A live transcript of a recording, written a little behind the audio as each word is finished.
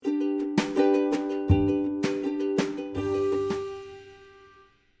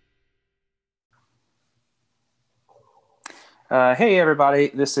Hey everybody,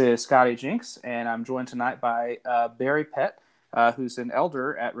 this is Scotty Jinks, and I'm joined tonight by Barry Pett, who's an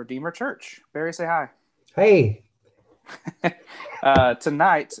elder at Redeemer Church. Barry, say hi. Hey,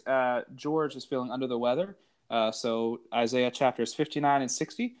 Tonight, George is feeling under the weather, so Isaiah chapters 59 and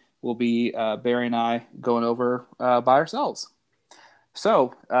 60 will be Barry and I going over by ourselves.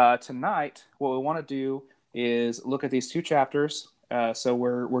 So tonight, what we want to do is look at these two chapters. So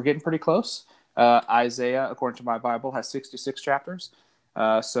we're getting pretty close. Isaiah, according to my Bible, has 66 chapters.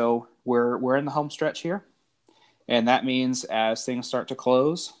 So we're in the home stretch here, and that means as things start to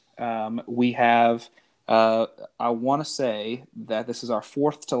close, we have. I want to say that this is our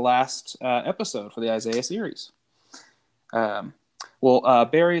fourth to last episode for the Isaiah series.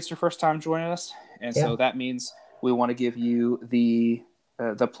 Barry, it's your first time joining us, and yeah, so that means we want to give you the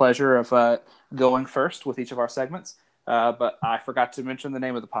pleasure of going first with each of our segments. But I forgot to mention the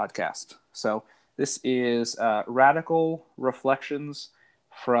name of the podcast. So this is Radical Reflections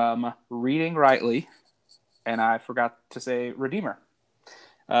from Reading Rightly, and I forgot to say Redeemer.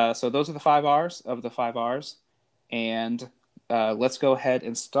 So those are the 5 R's of the 5 R's, and let's go ahead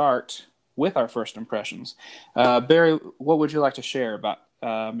and start with our first impressions. Barry, what would you like to share about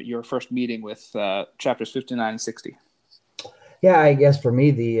your first meeting with chapters 59 and 60? yeah. I guess for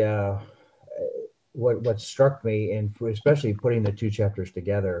me, the what struck me, and especially putting the two chapters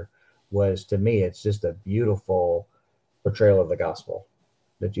together, was to me it's just a beautiful portrayal of the gospel.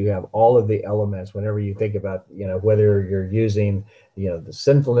 That you have all of the elements whenever you think about, whether you're using, the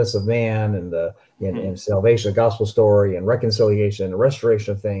sinfulness of man and the and salvation, the gospel story, and reconciliation and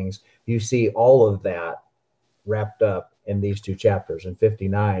restoration of things. You see all of that wrapped up in these two chapters. In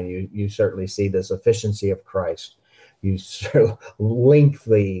 59, you certainly see the sufficiency of Christ. You sort of link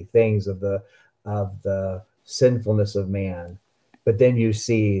the things of the sinfulness of man, but then you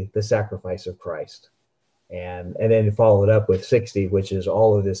see the sacrifice of Christ, and then follow it up with 60, which is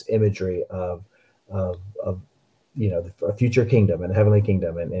all of this imagery of the future kingdom and heavenly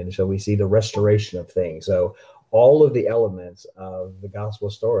kingdom, and so we see the restoration of things. So all of the elements of the gospel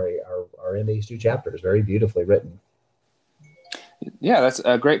story are in these two chapters, very beautifully written. Yeah, that's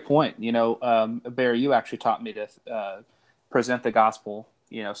a great point. Barry, you actually taught me to present the gospel,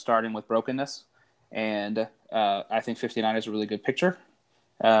 starting with brokenness. And I think 59 is a really good picture.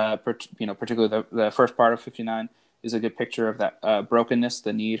 Particularly the first part of 59 is a good picture of that brokenness,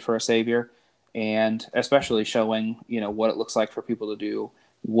 the need for a savior, and especially showing, what it looks like for people to do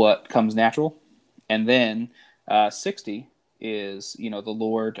what comes natural. And then 60 is, the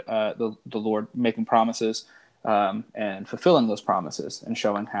Lord, the Lord making promises and fulfilling those promises and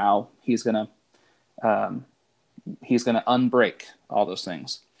showing how he's gonna unbreak all those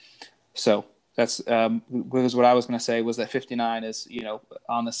things. So that's because what I was going to say was that 59 is,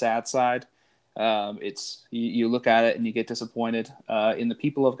 on the sad side. It's you look at it and you get disappointed in the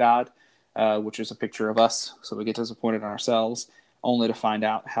people of God, which is a picture of us. So we get disappointed in ourselves, only to find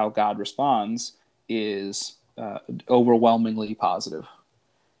out how God responds is overwhelmingly positive.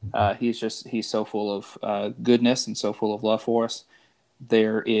 He's so full of goodness and so full of love for us.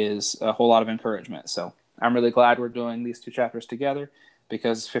 There is a whole lot of encouragement. So I'm really glad we're doing these two chapters together,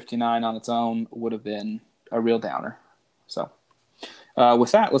 because 59 on its own would have been a real downer. So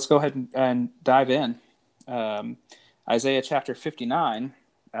with that, let's go ahead and dive in. Isaiah chapter 59,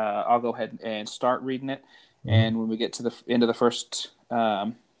 I'll go ahead and start reading it. Mm-hmm. And when we get to the end of the first,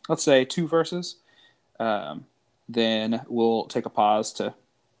 let's say 2 verses, then we'll take a pause to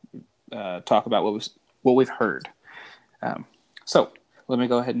talk about what we've heard. So let me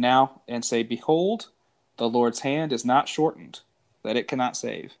go ahead now and say, "Behold, the Lord's hand is not shortened, that it cannot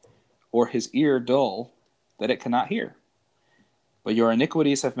save, or his ear dull, that it cannot hear. But your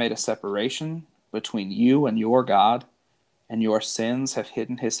iniquities have made a separation between you and your God, and your sins have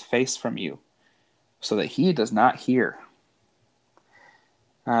hidden his face from you, so that he does not hear."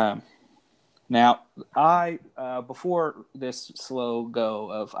 Now, before this slow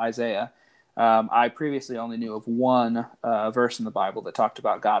go of Isaiah, I previously only knew of one verse in the Bible that talked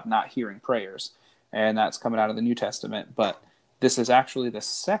about God not hearing prayers, and that's coming out of the New Testament. But this is actually the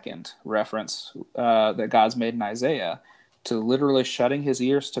second reference that God's made in Isaiah to literally shutting his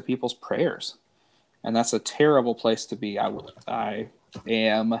ears to people's prayers. And that's a terrible place to be. I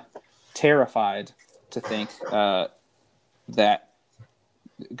am terrified to think that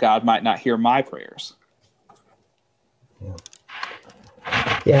God might not hear my prayers.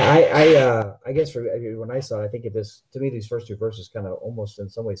 Yeah, I guess when I saw it, I think to me, these first 2 verses kind of almost in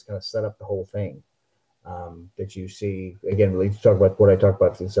some ways kind of set up the whole thing. That you see again. We talk about what I talk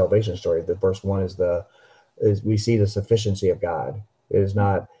about the salvation story. The first one is we see the sufficiency of God. It is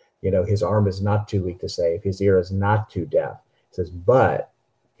not, his arm is not too weak to save. His ear is not too deaf. It says, but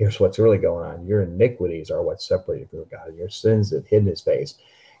here's what's really going on. Your iniquities are what separate you from God, and your sins have hidden his face.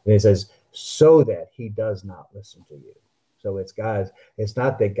 And it says, so that he does not listen to you. So it's God. It's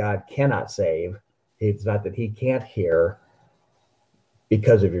not that God cannot save. It's not that he can't hear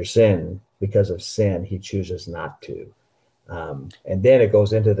because of your sin. Because of sin, he chooses not to. And then it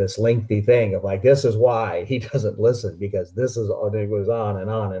goes into this lengthy thing of like, this is why he doesn't listen, because this is, and it goes on and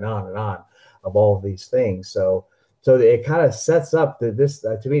on and on and on of all of these things. So it kind of sets up this,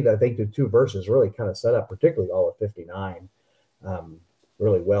 to me, I think the two verses really kind of set up, particularly all of 59,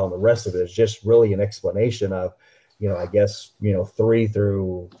 really well. And the rest of it is just really an explanation of, I guess, 3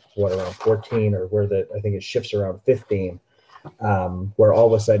 through around 14, or I think it shifts around 15, where all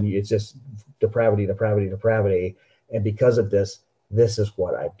of a sudden it's just depravity, depravity, depravity. And because of this is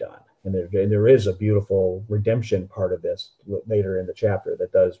what I've done. And there is a beautiful redemption part of this later in the chapter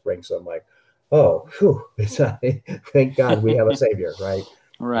that does bring some like, oh, whew, thank God we have a savior, right?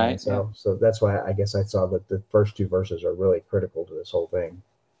 Right. So that's why I guess I saw that the first two verses are really critical to this whole thing.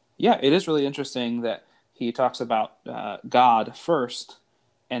 Yeah, it is really interesting that he talks about God first,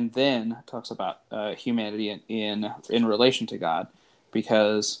 and then talks about humanity in relation to God,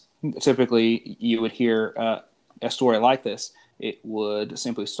 because typically you would hear a story like this, it would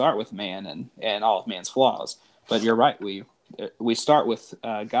simply start with man and all of man's flaws. But you're right, we start with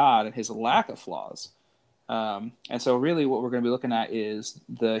God and his lack of flaws. And so really what we're going to be looking at is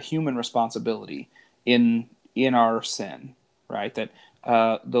the human responsibility in our sin, right? That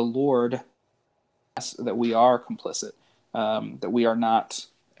the Lord, that we are complicit, that we are not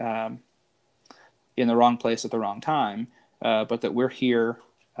in the wrong place at the wrong time, but that we're here,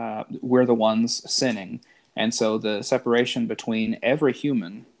 we're the ones sinning. And so the separation between every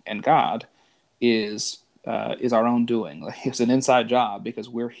human and God is our own doing. Like, it's an inside job because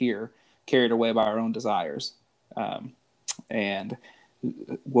we're here carried away by our own desires. And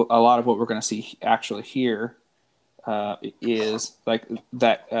a lot of what we're going to see actually here is like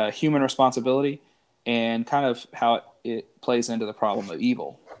that human responsibility, and kind of how it plays into the problem of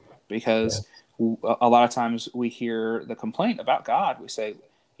evil. Because a lot of times we hear the complaint about God. We say,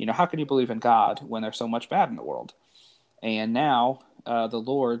 how can you believe in God when there's so much bad in the world? And now the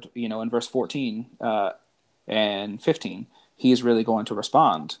Lord, in verse 14 and 15, he's really going to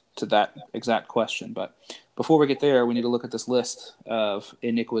respond to that exact question. But before we get there, we need to look at this list of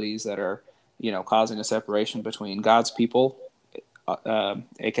iniquities that are, causing a separation between God's people,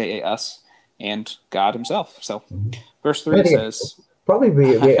 aka us, and God himself. So verse 3 says...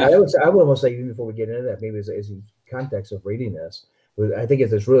 Probably I would almost say, even before we get into that, maybe as a context of reading this, I think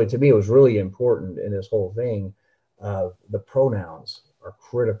it's really, to me, it was really important in this whole thing. The pronouns are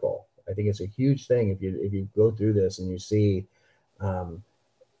critical. I think it's a huge thing if you go through this and you see. At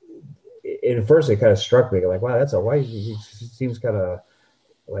first, it kind of struck me like, wow, why he seems kind of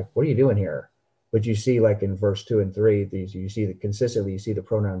like, what are you doing here? But you see, like in verse 2 and 3, you see that consistently you see the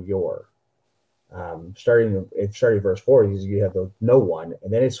pronoun your. Starting verse 4, you have the no one,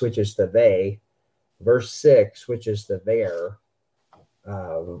 and then it switches to they. Verse 6 switches to their.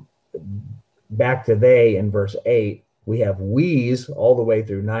 Back to they in verse 8. We have we's all the way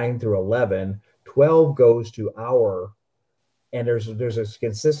through 9 through 11. 12 goes to our, and there's a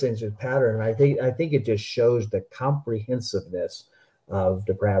consistency pattern. And I think it just shows the comprehensiveness of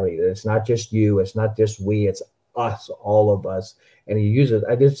depravity. That it's not just you, it's not just we, it's us, all of us. And he uses,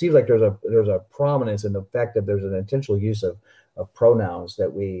 it just seems like there's a prominence in the fact that there's an intentional use of pronouns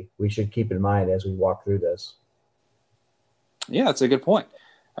that we should keep in mind as we walk through this. Yeah, that's a good point.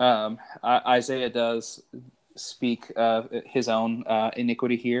 Isaiah does speak of his own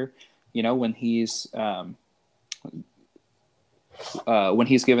iniquity here. When he's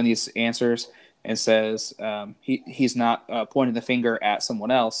given these answers and says he's not pointing the finger at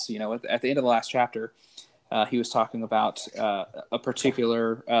someone else. At the end of the last chapter, he was talking about a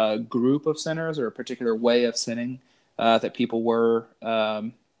particular group of sinners, or a particular way of sinning that people were.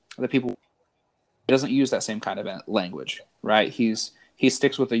 He doesn't use that same kind of language, right? He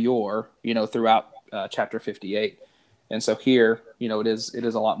sticks with the your, throughout chapter 58, and so here, it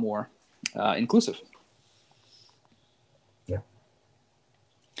is a lot more inclusive. Yeah.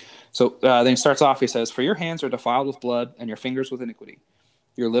 So then he starts off. He says, "For your hands are defiled with blood, and your fingers with iniquity.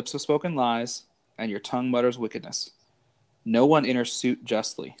 Your lips have spoken lies, and your tongue mutters wickedness. No one enters suit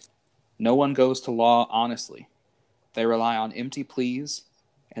justly. No one goes to law honestly. They rely on empty pleas,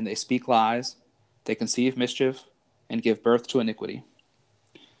 and they speak lies. They conceive mischief and give birth to iniquity."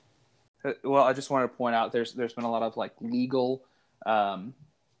 Well, I just wanted to point out there's been a lot of like legal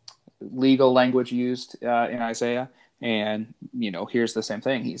language used in Isaiah, and here's the same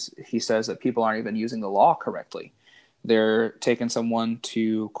thing. He says that people aren't even using the law correctly, they're taking someone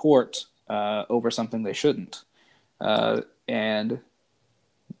to court over something they shouldn't. And,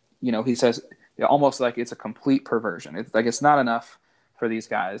 he says almost like it's a complete perversion. It's like it's not enough for these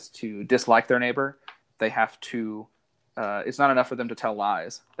guys to dislike their neighbor. They have to, it's not enough for them to tell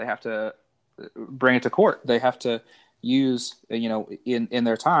lies. They have to bring it to court. They have to use, in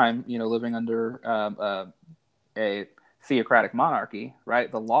their time, living under a theocratic monarchy,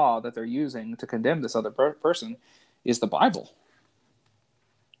 right? The law that they're using to condemn this other person is the Bible.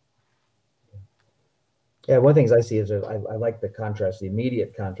 Yeah, one of the things I see is I like the contrast, the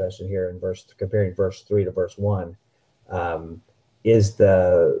immediate contrast in here in comparing verse 3 to verse 1, is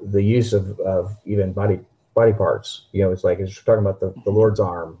the use of even body parts. It's like it's talking about the Lord's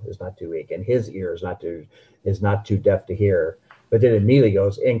arm is not too weak, and his ear is not too deaf to hear. But then it immediately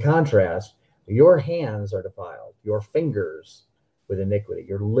goes, in contrast, your hands are defiled, your fingers with iniquity,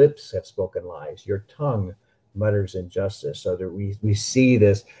 your lips have spoken lies, your tongue mutters injustice. So that we see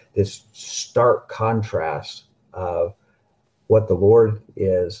this stark contrast of what the Lord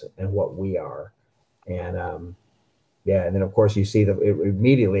is and what we are. And and then of course you see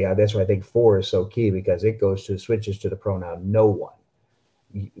immediately, that's why I think 4 is so key, because it switches to the pronoun no one.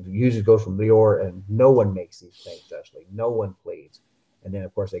 It usually goes from your, and no one makes these claims justly, no one pleads. And then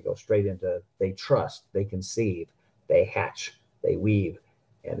of course they go straight into, they trust, they conceive, they hatch, they weave.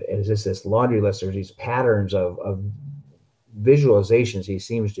 And it's just this laundry list. There's these patterns of visualizations he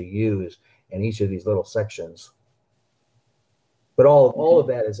seems to use in each of these little sections. But all of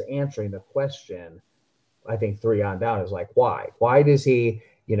that is answering the question. I think 3 on down is like, why? Why does he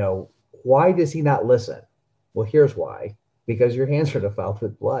not listen? Well, here's why. Because your hands are defiled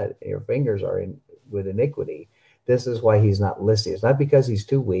with blood, and your fingers are with iniquity. This is why he's not listening. It's not because he's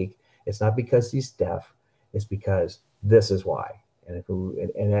too weak. It's not because he's deaf. It's because this is why.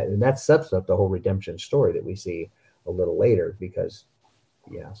 And that sets up the whole redemption story that we see a little later, because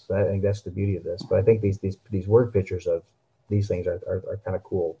so I think that's the beauty of this. But I think these word pictures of these things are kind of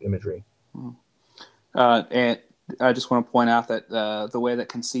cool imagery. And I just want to point out that the way that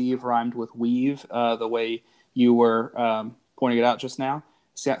conceive rhymed with weave, the way you were pointing it out just now,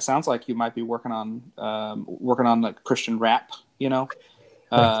 sounds like you might be working on like Christian rap.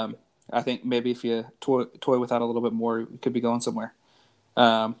 I think maybe if you toy with that a little bit more, you could be going somewhere.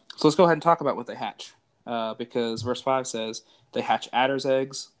 So let's go ahead and talk about what they hatch, because verse 5 says, they hatch adder's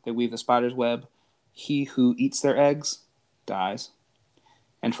eggs, they weave the spider's web. He who eats their eggs dies.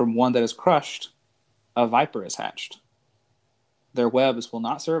 And from one that is crushed, a viper is hatched. Their webs will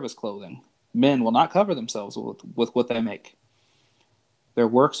not serve as clothing. Men will not cover themselves with what they make. Their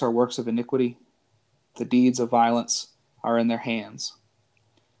works are works of iniquity. The deeds of violence are in their hands.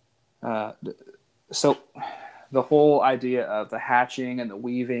 So the whole idea of the hatching and the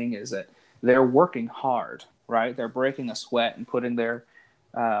weaving is that they're working hard, right? They're breaking a sweat and putting their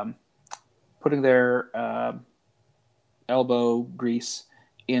elbow grease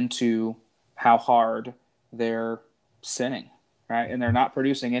into how hard they're sinning, right? And they're not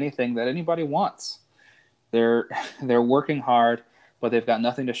producing anything that anybody wants. They're working hard, but they've got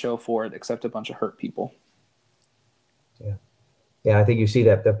nothing to show for it except a bunch of hurt people. Yeah, I think you see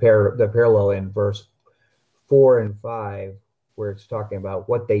that the parallel in verse 4 and 5, where it's talking about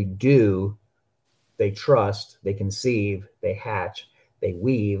what they do. They trust, they conceive, they hatch, they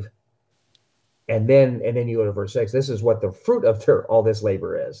weave, and then you go to verse 6. This is what the fruit of all this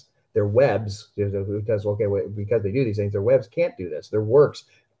labor is. Their webs, because they do these things, their webs can't do this. Their works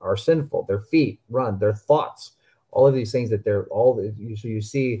are sinful. Their feet run. Their thoughts, all of these things that so you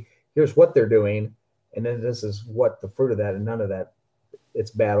see, here's what they're doing. And then this is what the fruit of that, and none of that,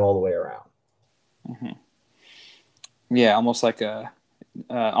 it's bad all the way around. Mm-hmm. Yeah, almost like a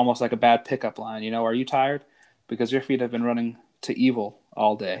bad pickup line. Are you tired? Because your feet have been running to evil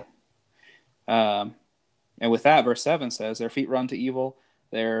all day. And with that, verse 7 says, their feet run to evil.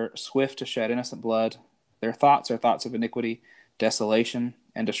 They're swift to shed innocent blood. Their thoughts are thoughts of iniquity. Desolation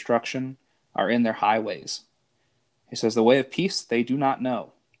and destruction are in their highways. He says, the way of peace they do not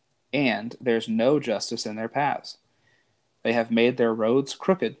know, and there's no justice in their paths. They have made their roads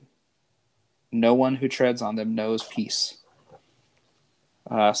crooked. No one who treads on them knows peace.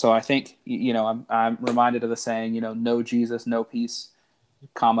 So I think, I'm reminded of the saying, no Jesus, no peace,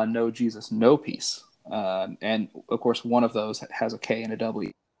 comma, no Jesus, no peace. And of course, one of those has a K and a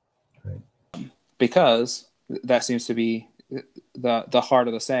W. Right. Because that seems to be the heart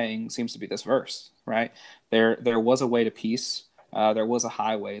of the saying, seems to be this verse, right? There was a way to peace. There was a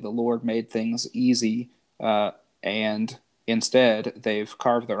highway. The Lord made things easy, and instead they've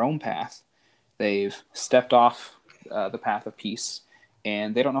carved their own path. They've stepped off the path of peace,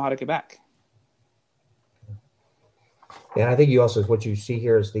 and they don't know how to get back. And I think you also, what you see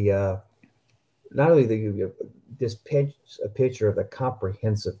here is the not only this a picture of the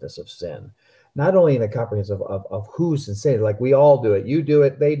comprehensiveness of sin, not only in the comprehensive of who's in sin, like we all do it, you do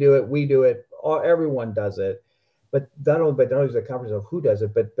it, they do it, we do it, everyone does it, but not only the comprehensive of who does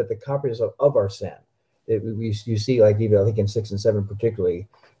it, but the comprehensive of our sin. You see, like even I think in 6 and 7 particularly,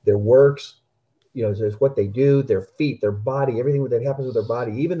 their works, there's what they do, their feet, their body, everything that happens with their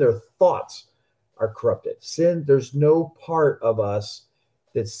body, even their thoughts are corrupted. Sin, there's no part of us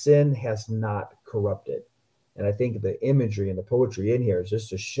that sin has not corrupted. And I think the imagery and the poetry in here is just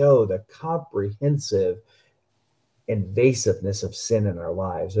to show the comprehensive invasiveness of sin in our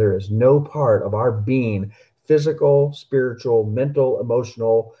lives. There is no part of our being, physical, spiritual, mental,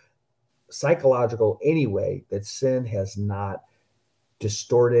 emotional, psychological, anyway, that sin has not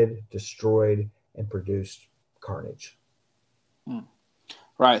distorted, destroyed, and produced carnage.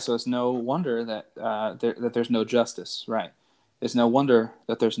 Right. So it's no wonder that that there's no justice. Right. It's no wonder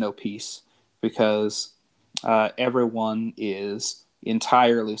that there's no peace, because everyone is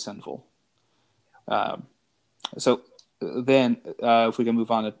entirely sinful. So then, if we can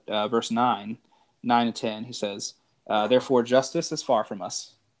move on to verse 9 and 10, he says, "Therefore justice is far from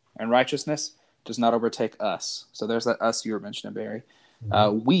us, and righteousness does not overtake us." So there's that us you were mentioning, Barry.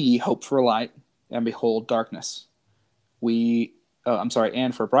 We hope for light, and behold darkness. And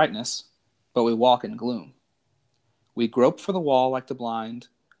for brightness, but we walk in gloom. We grope for the wall like the blind.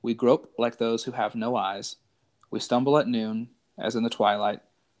 We grope like those who have no eyes. We stumble at noon, as in the twilight.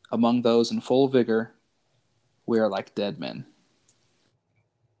 Among those in full vigor, we are like dead men.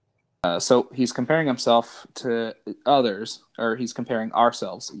 So he's comparing himself to others, or he's comparing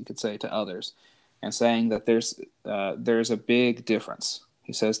ourselves, you could say, to others, and saying that there's a big difference.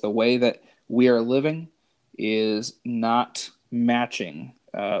 He says the way that we are living is not matching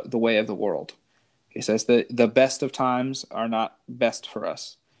the way of the world. He says that the best of times are not best for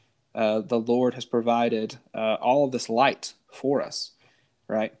us. The Lord has provided all of this light for us,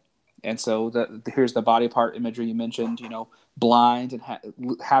 right? And so here's the body part imagery you mentioned, blind and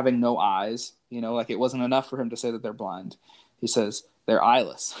having no eyes. Like it wasn't enough for him to say that they're blind. He says they're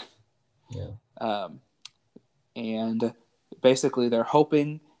eyeless. Yeah. And basically they're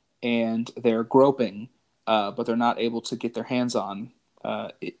hoping and they're groping, but they're not able to get their hands on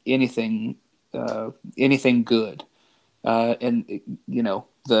anything good. And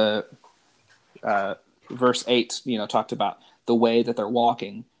the verse 8, talked about the way that they're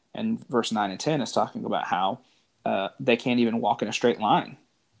walking, and verse 9 and 10 is talking about how they can't even walk in a straight line,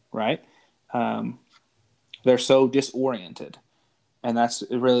 right? They're so disoriented. And that's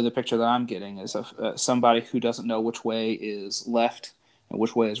really the picture that I'm getting, is of somebody who doesn't know which way is left and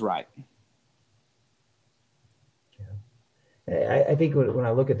which way is right. Yeah. I think when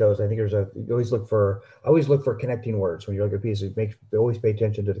I look at those, I think you always look for connecting words. When you look at pieces, always pay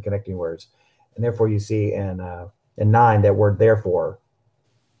attention to the connecting words. And therefore you see in 9, that word therefore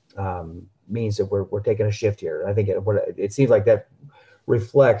means that we're taking a shift here. I think it seems like that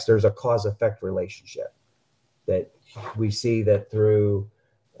reflects there's a cause-effect relationship that we see that through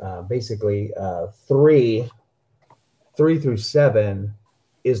basically 3 through 7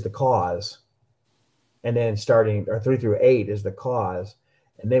 is the cause, and then 3 through 8 is the cause,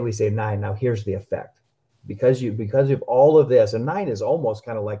 and then we say 9. Now here's the effect, because of all of this, and 9 is almost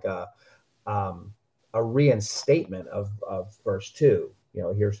kind of like a reinstatement of verse 2.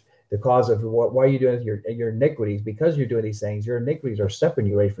 Here's the cause of why are you doing your iniquities, because you're doing these things. Your iniquities are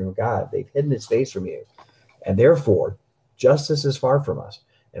separating you away from God. They've hidden His face from you. And therefore, justice is far from us,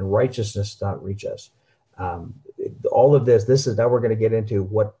 and righteousness does not reach us. All of this is now we're going to get into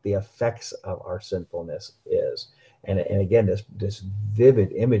what the effects of our sinfulness is. And again, this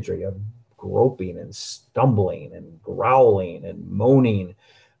vivid imagery of groping and stumbling and growling and moaning.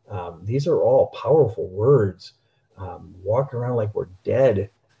 These are all powerful words. Walking around like we're dead.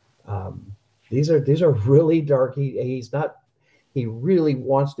 These are really dark. He really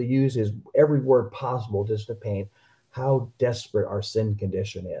wants to use his every word possible just to paint how desperate our sin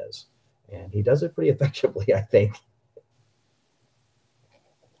condition is. And he does it pretty effectively, I think.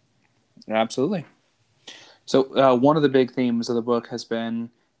 Absolutely. So one of the big themes of the book has been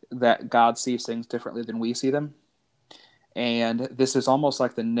that God sees things differently than we see them. And this is almost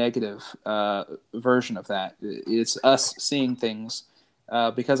like the negative version of that. It's us seeing things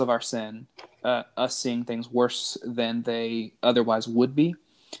because of our sin, us seeing things worse than they otherwise would be.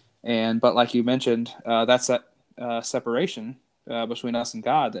 But like you mentioned, that's that separation between us and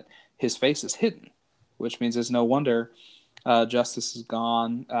God, that His face is hidden, which means it's no wonder justice is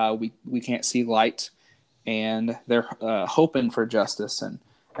gone. We can't see light, and they're hoping for justice. And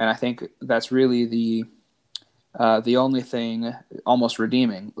I think that's really The only thing almost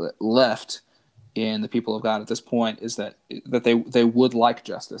redeeming left in the people of God at this point is that they would like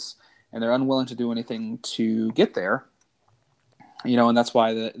justice, and they're unwilling to do anything to get there. And that's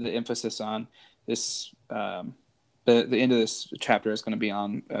why the emphasis on this, the end of this chapter is going to be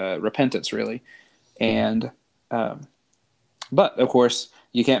on repentance, really. And but of course,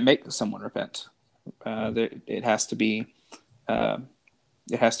 you can't make someone repent. It has to be,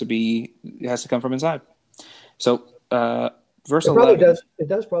 it has to come from inside. So, verse It probably 11. does. It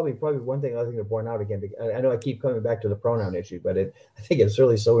does probably one thing. Other thing to point out again. I know I keep coming back to the pronoun issue, but I think it's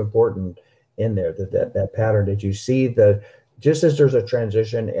really so important in there that pattern. Did you see just as there's a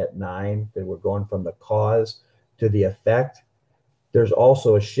transition at 9 that we're going from the cause to the effect, there's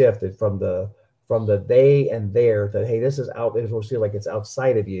also a shift from the they and their, that hey, this is out. It will feel like it's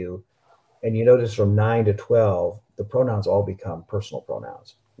outside of you. And you notice from 9 to 12, the pronouns all become personal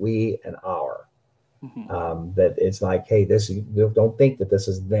pronouns. We and our. That it's like, hey, don't think that this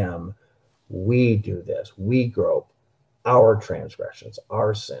is them. We do this. We grope our transgressions,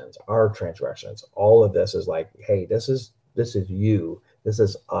 our sins, our transgressions. All of this is like, hey, this is you. This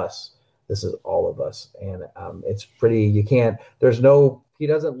is us. This is all of us. And it's pretty. You can't. He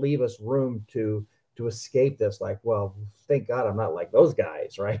doesn't leave us room to escape this. Like, well, thank God I'm not like those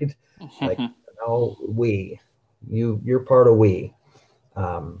guys, right? Like, no, you're part of we.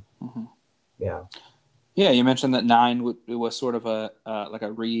 Yeah. Yeah, you mentioned that 9 was sort of a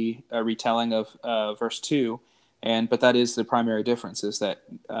retelling of verse 2, but that is the primary difference, is that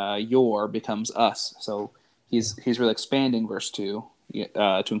your becomes us. So he's really expanding verse 2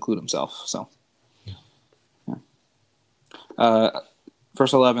 to include himself. So, yeah.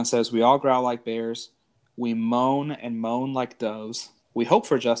 Verse 11 says, "We all growl like bears, we moan and moan like doves. We hope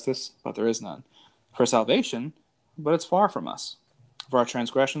for justice, but there is none. For salvation, but it's far from us. For our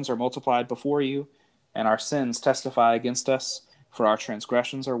transgressions are multiplied before you, and our sins testify against us. For our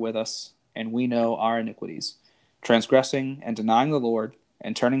transgressions are with us, and we know our iniquities. Transgressing and denying the Lord,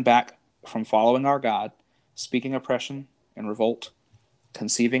 and turning back from following our God, speaking oppression and revolt,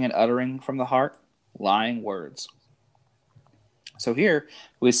 conceiving and uttering from the heart lying words." So here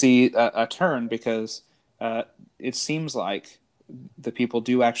we see a turn, because it seems like the people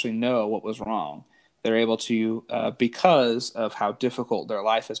do actually know what was wrong. They're able to, because of how difficult their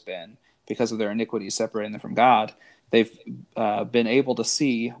life has been, because of their iniquities separating them from God, they've been able to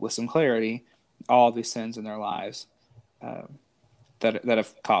see with some clarity all of these sins in their lives that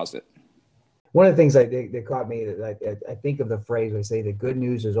have caused it. One of the things that caught me, that I think of the phrase, I say, the good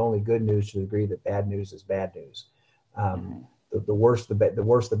news is only good news to the degree that bad news is bad news. The worse the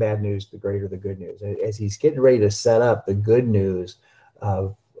bad news, the greater the good news. As he's getting ready to set up the good news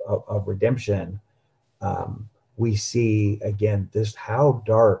of redemption, we see again how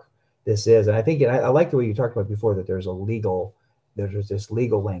dark this is. And I think, and I like the way you talked about before, that there's this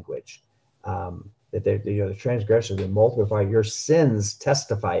legal language, that the transgressions and multiply, your sins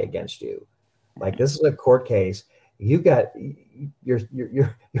testify against you. Like, this is a court case. You got your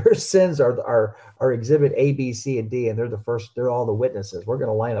sins are exhibit A, B, C, and D, and they're all the witnesses. We're going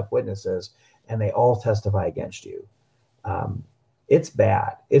to line up witnesses, and they all testify against you. It's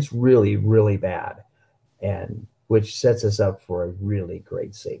bad. It's really, really bad, and which sets us up for a really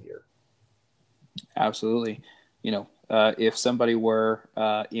great Savior. Absolutely. If somebody were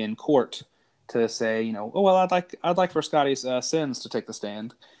in court to say, oh well, I'd like for Scotty's sins to take the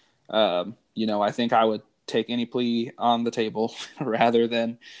stand, I think I would take any plea on the table rather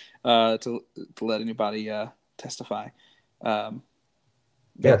than to let anybody testify. I'm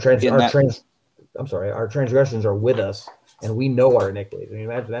sorry, our transgressions are with us, and we know our iniquities. I mean,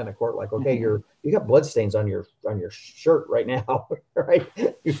 imagine that in a court, like, okay, you got bloodstains on your shirt right now, right?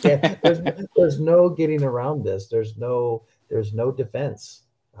 You can't. There's no getting around this. There's no defense.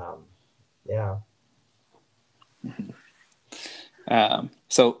 Yeah.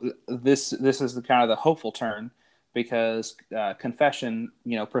 So this is the kind of the hopeful turn, because confession,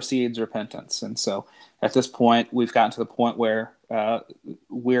 precedes repentance, and so at this point we've gotten to the point where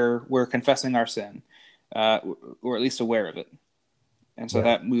we're confessing our sin, or at least aware of it, and so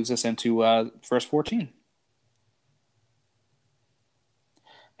that moves us into verse 14.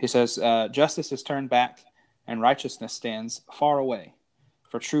 He says, "Justice is turned back, and righteousness stands far away.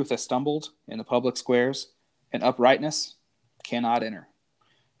 For truth has stumbled in the public squares, and uprightness cannot enter.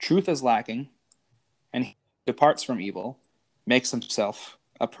 Truth is lacking, and he who departs from evil makes himself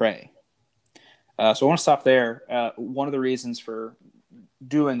a prey." So I want to stop there. One of the reasons for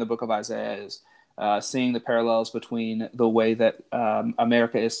doing the book of Isaiah is seeing the parallels between the way that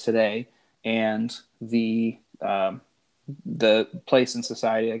America is today and the place in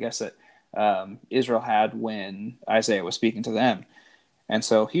society, I guess, that Israel had when Isaiah was speaking to them. And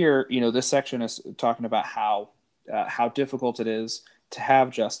so here, this section is talking about how difficult it is to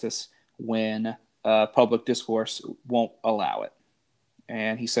have justice when public discourse won't allow it.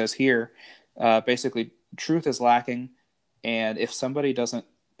 And he says here, basically, truth is lacking, and if somebody doesn't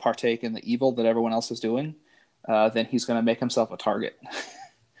partake in the evil that everyone else is doing, then he's going to make himself a target.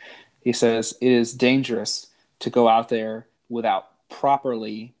 He says it is dangerous to go out there without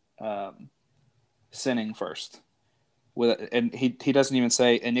properly sinning first. And he doesn't even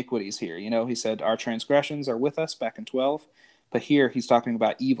say iniquities here. He said our transgressions are with us back in 12, but here he's talking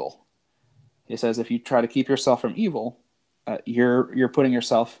about evil. He says if you try to keep yourself from evil, you're putting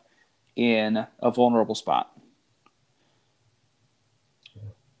yourself in a vulnerable spot.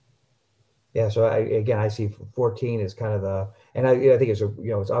 Yeah, so I see 14 as kind of and I think it's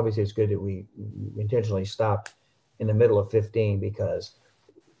it's obviously it's good that we intentionally stopped in the middle of 15, because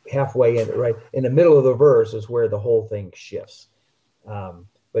halfway in, right in the middle of the verse is where the whole thing shifts.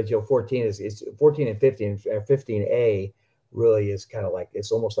 But 14 is 14 and 15. 15a really is kind of like,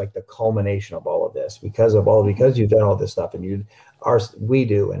 it's almost like the culmination of all of this, because you've done all this stuff, and we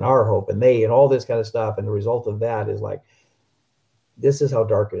do, and our hope, and they, and all this kind of stuff, and the result of that is like, this is how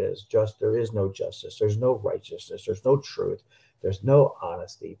dark it is. There is no justice. There's no righteousness. There's no truth. There's no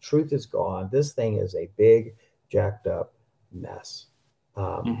honesty. Truth is gone. This thing is a big, jacked up mess.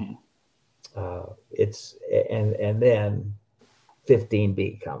 It's and then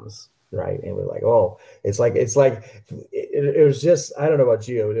 15b comes, right, and we're like, oh, it was just, I don't know about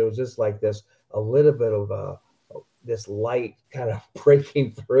you, it was just like this, a little bit of this light kind of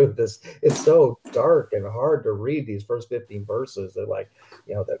breaking through this. It's so dark and hard to read these first 15 verses. That like,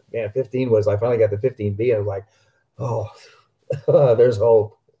 that, man, 15 was, I finally got the 15b, and I was like, oh, there's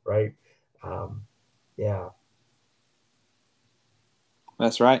hope, right? Yeah.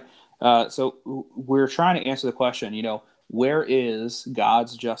 That's right. So we're trying to answer the question, where is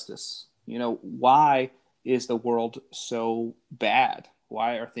God's justice? Why is the world so bad?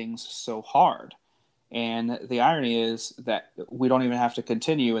 Why are things so hard? And the irony is that we don't even have to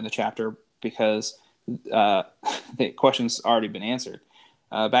continue in the chapter, because the question's already been answered.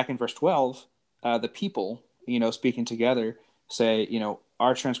 Back in verse 12, the people, speaking together, say,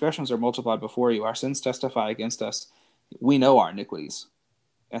 our transgressions are multiplied before you. Our sins testify against us. We know our iniquities.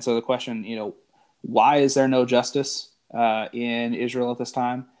 And so the question, why is there no justice in Israel at this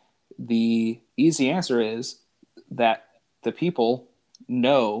time? The easy answer is that the people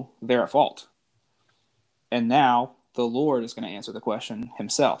know they're at fault. And now the Lord is going to answer the question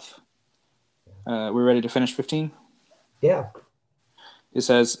himself. We're ready to finish 15? Yeah. It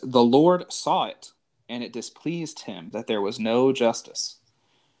says, the Lord saw it, and it displeased him that there was no justice.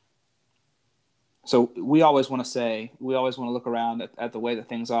 So we always want to look around at the way that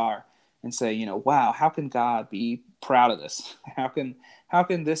things are and say, wow, how can God be proud of this? How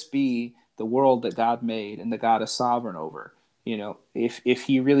can this be the world that God made and that God is sovereign over? If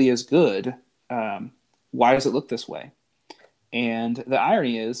he really is good, why does it look this way? And the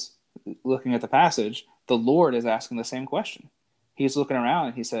irony is, looking at the passage, the Lord is asking the same question. He's looking around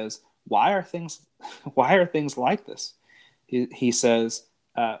and he says, why are things like this? He says,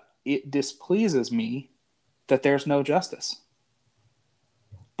 it displeases me that there's no justice.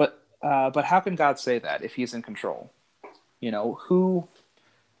 But how can God say that if he's in control? Who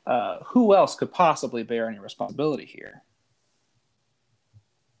else could possibly bear any responsibility here?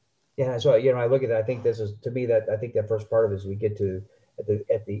 Yeah, so I look at that. I think this is, to me, that I think that first part of it is we get to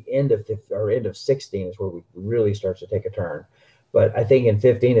at the end of 16 is where we really starts to take a turn. But I think in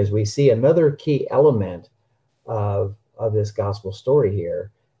 15 is we see another key element of this gospel story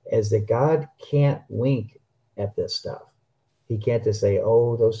here, is that God can't wink at this stuff. He can't just say,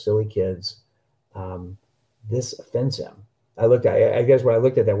 oh, those silly kids, this offends him. I guess when I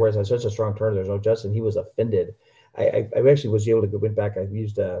looked at that, whereas I such a strong term, there's no justice, he was offended. I actually was able to went back. I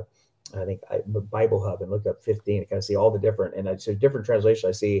used Bible Hub and looked up 15 and kind of see all the different, and I see different translations.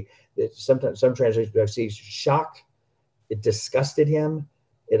 I see that sometimes some translations I see shocked, it disgusted him,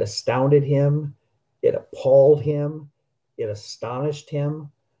 it astounded him, it appalled him, it astonished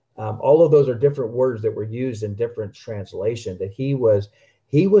him. All of those are different words that were used in different translation. That he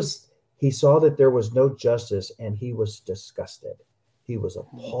saw that there was no justice, and he was disgusted. He was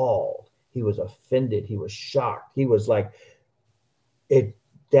appalled. He was offended. He was shocked. He was like, it.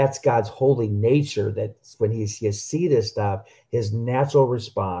 That's God's holy nature. That when you see this stuff, his natural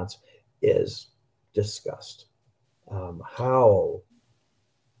response is disgust.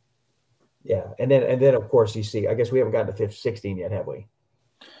 Yeah, and then of course you see. I guess we haven't gotten to 16 yet, have we?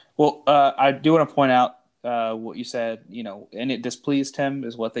 Well, I do want to point out what you said, and it displeased him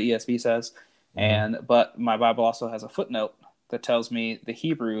is what the ESV says. Mhm. But my Bible also has a footnote that tells me the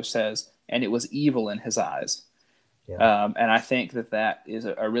Hebrew says, and it was evil in his eyes. Yeah. And I think that is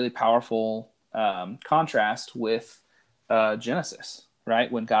a really powerful contrast with Genesis,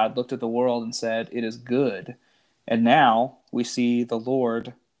 right? When God looked at the world and said, it is good. And now we see the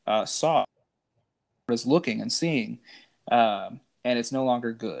Lord saw, is looking and seeing, and it's no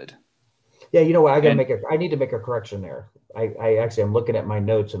longer good. Yeah, you know what? And I need to make a correction there. I actually I'm looking at my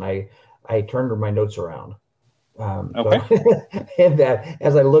notes and I turned my notes around. So okay, and that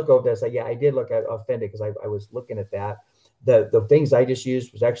as I look over this, yeah, I did look at offended because I was looking at that. The things I just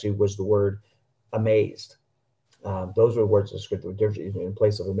used was the word amazed. Those were words of scripture in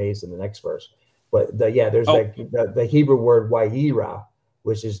place of amazed in the next verse. But there's oh, the Hebrew word wayira,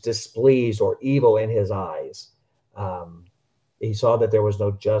 which is displeased or evil in his eyes. Um, he saw that there was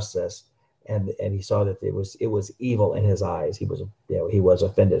no justice, and he saw that it was evil in his eyes. He was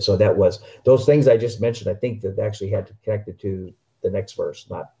offended. So that was those things I just mentioned. I think that actually had to connect it to the next verse,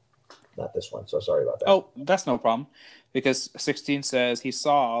 not this one. So sorry about that. oh, that's no problem, because 16 says he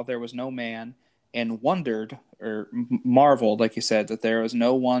saw there was no man and wondered or marveled, like you said, that there was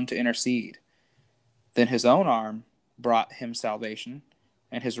no one to intercede. Then his own arm brought him salvation,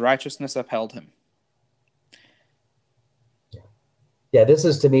 and his righteousness upheld him. Yeah, this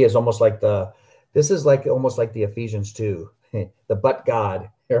is to me is almost like almost like the Ephesians 2, the but God,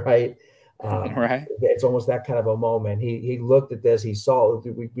 right? Right? It's almost that kind of a moment. He looked at this, he saw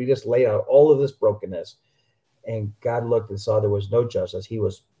we just laid out all of this brokenness, and God looked and saw there was no justice. He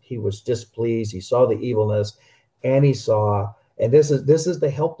was displeased. He saw the evilness, and he saw, and this is the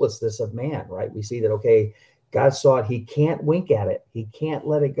helplessness of man, right? We see that okay, God saw it, he can't wink at it, he can't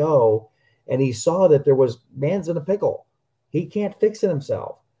let it go, and he saw that there was man's in a pickle. He can't fix it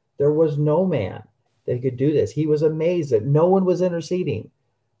himself. There was no man that could do this. He was amazed that no one was interceding.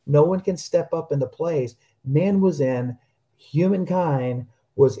 No one can step up in the place. Man was in, humankind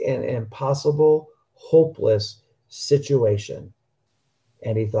was in an impossible, hopeless situation.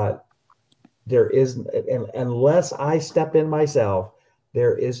 And he thought, there is, unless I step in myself,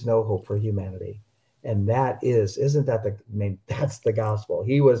 there is no hope for humanity. And isn't that that's the gospel.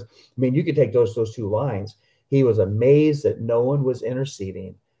 You could take those two lines. He was amazed that no one was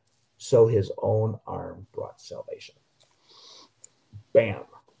interceding, so his own arm brought salvation. Bam.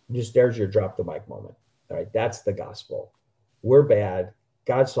 Just there's your drop the mic moment. All right. That's the gospel. We're bad.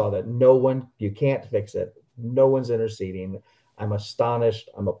 God saw that you can't fix it. No one's interceding. I'm astonished.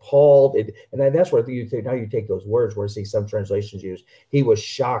 I'm appalled. And that's where now you take those words where see some translations use. He was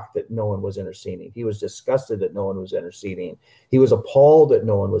shocked that no one was interceding. He was disgusted that no one was interceding. He was appalled that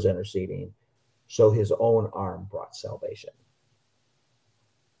no one was interceding. So his own arm brought salvation.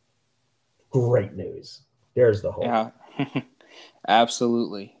 Great news. There's the hope. Yeah,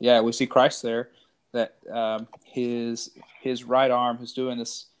 absolutely. Yeah, we see Christ there. That his right arm, who's doing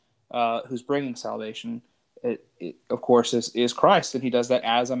this, who's bringing salvation, it of course is Christ, and he does that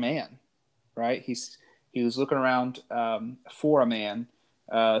as a man, right? He was looking around for a man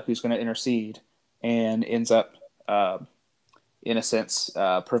who's going to intercede, and ends up in a sense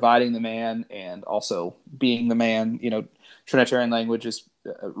providing the man and also being the man. Trinitarian language is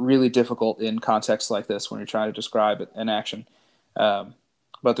really difficult in contexts like this when you're trying to describe an action.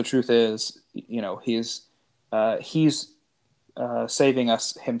 But the truth is, he's saving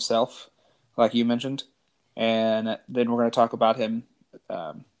us himself, like you mentioned, and then we're going to talk about him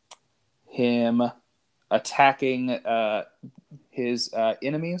attacking his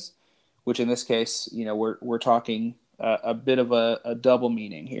enemies, which in this case, we're talking a bit of a double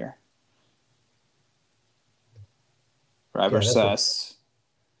meaning here, right? Yeah, Verse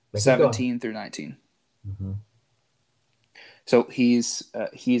 17 through 19. Mm-hmm. So he's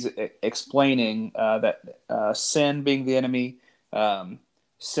explaining that sin being the enemy,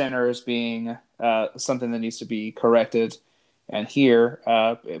 sinners being something that needs to be corrected, and here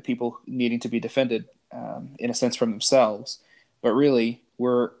people needing to be defended in a sense from themselves. But really,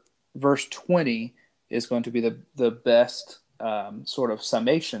 verse 20 is going to be the best sort of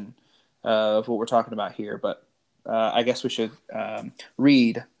summation of what we're talking about here. But I guess we should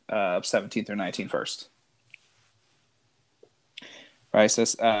read 17 through 19 first. Right, it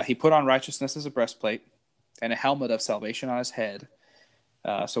says, he put on righteousness as a breastplate and a helmet of salvation on his head.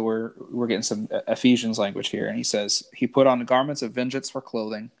 So we're getting some Ephesians language here. And he says, he put on the garments of vengeance for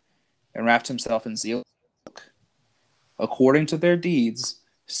clothing and wrapped himself in zeal. According to their deeds,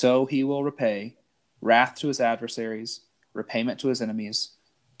 so he will repay wrath to his adversaries, repayment to his enemies.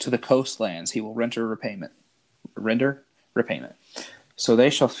 To the coastlands he will render repayment. So they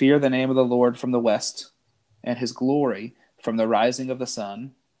shall fear the name of the Lord from the west. and his glory from the rising of the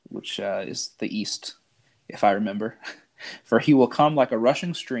sun, which is the east, if I remember. For he will come like a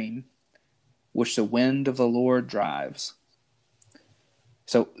rushing stream, which the wind of the Lord drives.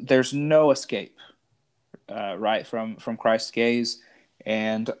 So there's no escape, right, from Christ's gaze,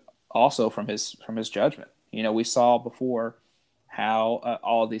 and also from his judgment. We saw before how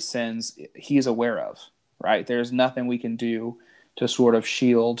all of these sins he's aware of, right? There's nothing we can do to sort of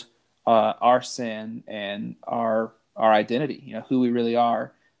shield our sin and our identity. Who we really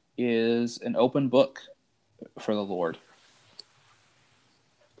are is an open book for the Lord.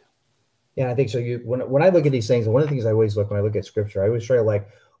 Yeah, I think so. When I look at these things, and one of the things I always look when I look at scripture, I always try to like,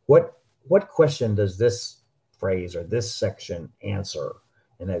 what question does this phrase or this section answer?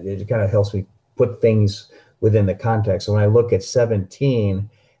 And it kind of helps me put things within the context. So when I look at 17,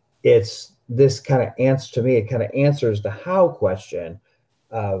 it's this kind of answer to me. It kind of answers the how question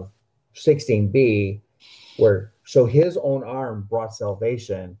of 16b, where so his own arm brought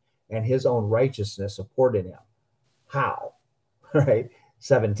salvation and his own righteousness supported him. How? Right?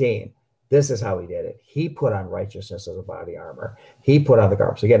 17. This is how he did it. He put on righteousness as a body armor. He put on the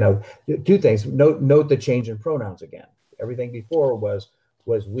garments. Again, now, two things. Note the change in pronouns again. Everything before was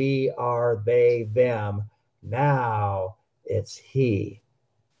we, are, they, them. Now it's he.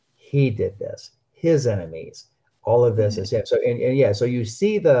 He did this. His enemies. All of this is him. So and so you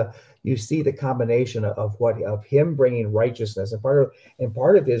see the combination of him bringing righteousness, and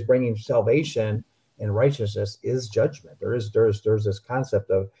part of his bringing salvation and righteousness is judgment. There's this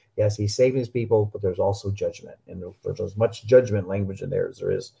concept of, yes, he's saving his people, but there's also judgment, and there's as much judgment language in there as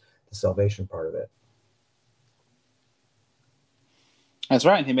there is the salvation part of it. That's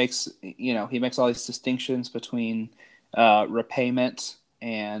right. He makes all these distinctions between repayment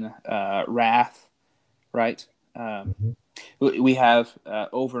and wrath, right? We have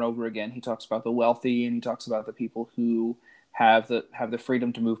over and over again, he talks about the wealthy, and he talks about the people who have the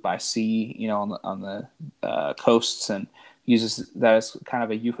freedom to move by sea, on the coasts, and uses that as kind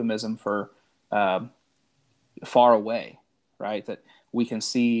of a euphemism for far away, right? That we can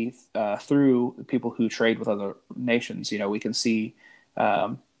see through people who trade with other nations. We can see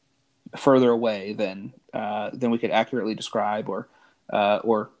further away than we could accurately describe, or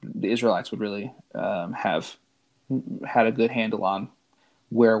the Israelites would really have had a good handle on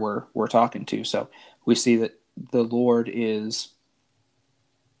where we're talking to. So we see that the Lord is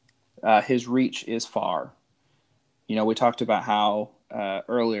his reach is far. We talked about how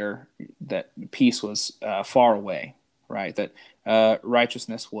earlier that peace was far away, right? That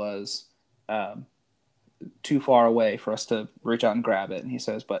righteousness was too far away for us to reach out and grab it. And he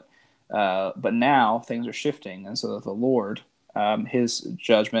says, but now things are shifting, and so that the Lord, his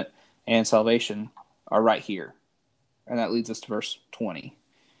judgment and salvation are right here. And that leads us to verse 20.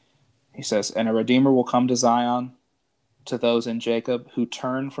 He says, and a Redeemer will come to Zion, to those in Jacob who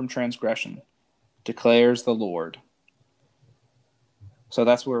turn from transgression, declares the Lord. So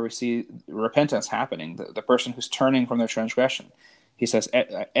that's where we see repentance happening, the person who's turning from their transgression. He says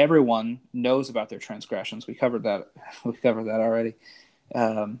everyone knows about their transgressions. We covered that already.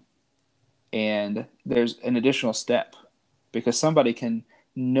 And there's an additional step, because somebody can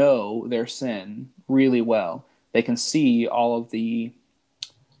know their sin really well. They can see all of the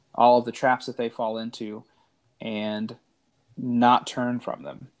traps that they fall into and not turn from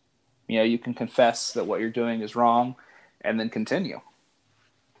them. You can confess that what you're doing is wrong and then continue.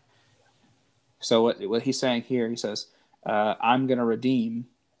 So what he's saying here, he says, I'm going to redeem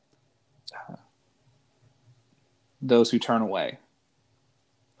those who turn away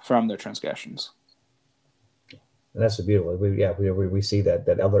from their transgressions. And that's the beautiful. We see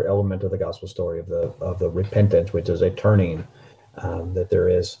that other element of the gospel story of the repentance, which is a turning. That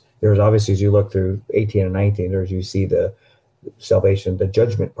there's obviously, as you look through 18 and 19, you see the salvation, the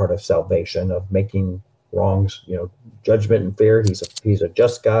judgment part of salvation, of making wrongs, judgment and fear. He's a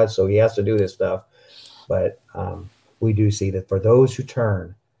just God, so he has to do this stuff. But we do see that for those who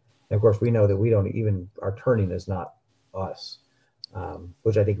turn, and of course we know that we don't even, our turning is not us.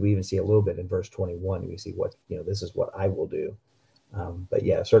 Which I think we even see a little bit in verse 21. We see what, this is what I will do. But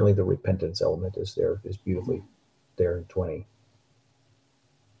yeah, certainly the repentance element is beautifully there in 20.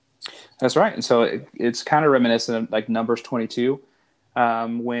 That's right. And so it's kind of reminiscent of like Numbers 22,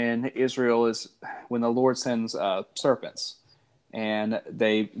 when the Lord sends serpents, and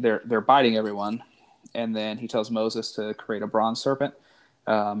they're biting everyone. And then he tells Moses to create a bronze serpent,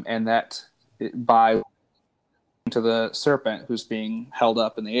 and that by to the serpent who's being held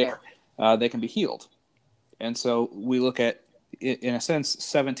up in the air, they can be healed. And so we look at, in a sense,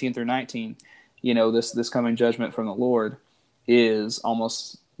 17 through 19, this coming judgment from the Lord is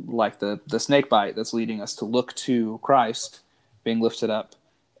almost like the snake bite that's leading us to look to Christ being lifted up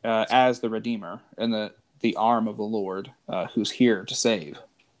as the Redeemer and the arm of the Lord who's here to save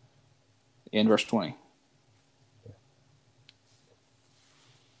in verse 20.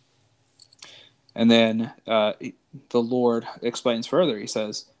 And then the Lord explains further. He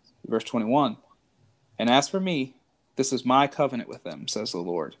says, verse 21, "And as for me, this is my covenant with them, says the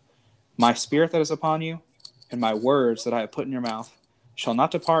Lord. My spirit that is upon you, and my words that I have put in your mouth, shall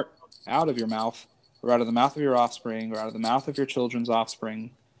not depart out of your mouth, or out of the mouth of your offspring, or out of the mouth of your children's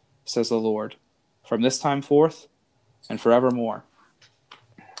offspring, says the Lord, from this time forth and forevermore."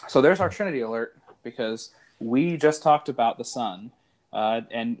 So there's our Trinity alert, because we just talked about the Son,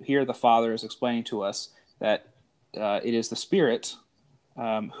 and here the Father is explaining to us that it is the Spirit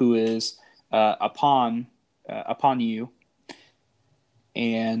who is upon you,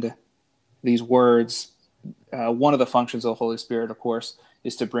 and these words, one of the functions of the Holy Spirit, of course,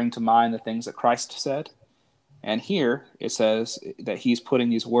 is to bring to mind the things that Christ said. And here it says that he's putting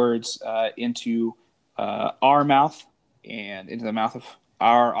these words into our mouth and into the mouth of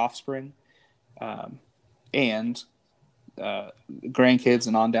our offspring, and grandkids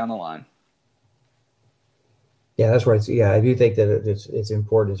and on down the line. Yeah, that's right. So, yeah, I do think that it's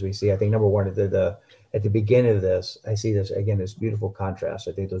important, as we see. I think number one, at the beginning of this, I see this again, this beautiful contrast.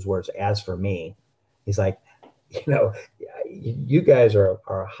 I think those words, "as for me," he's like, you guys are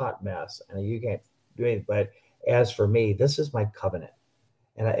a hot mess, and you can't do anything. But as for me, this is my covenant,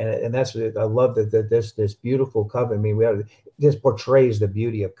 and that's, I love that this beautiful covenant. I mean, this portrays the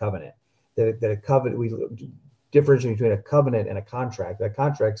beauty of covenant. That a covenant, we differentiate between a covenant and a contract. A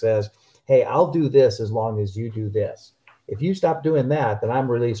contract says, "Hey, I'll do this as long as you do this. If you stop doing that, then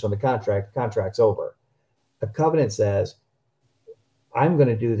I'm released from the contract. The contract's over." A covenant says, "I'm going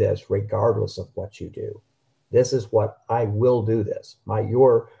to do this regardless of what you do. This is what I will do. This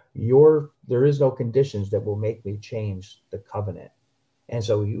there is no conditions that will make me change the covenant." And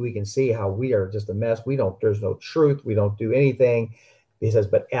so we can see how we are just a mess. There's no truth. We don't do anything. He says,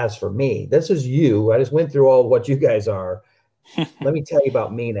 "But as for me, this is you. I just went through all what you guys are. Let me tell you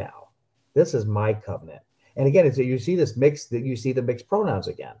about me now. This is my covenant." And again, you see this mix, that you see the mixed pronouns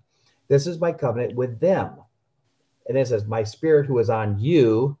again. "This is my covenant with them." And it says, "My spirit who is on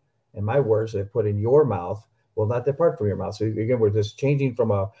you, and my words that I put in your mouth will not depart from your mouth." So again, we're just changing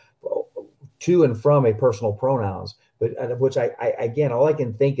from to and from a personal pronouns, but which I again, all I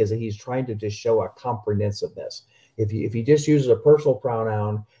can think is that he's trying to just show a comprehensiveness. If he just uses a personal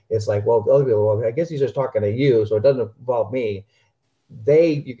pronoun, it's like, well, other people, well, I guess he's just talking to you, so it doesn't involve me.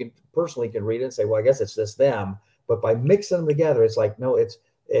 You can personally read it and say, well, I guess it's just them. But by mixing them together, it's like, no, it's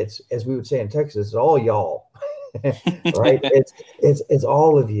as we would say in Texas, it's all y'all. Right? It's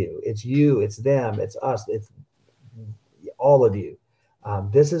all of you. It's you, it's them, it's us, it's all of you.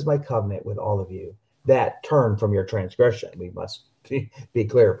 This is my covenant with all of you that turn from your transgression. We must be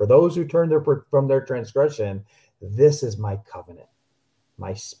clear. For those who turn from their transgression, this is my covenant.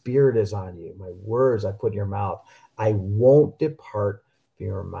 My spirit is on you. My words I put in your mouth. I won't depart from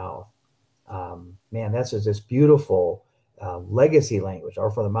your mouth. Man, that's just this beautiful legacy language. Or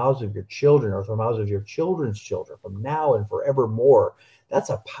from the mouths of your children, or from the mouths of your children's children, from now and forevermore.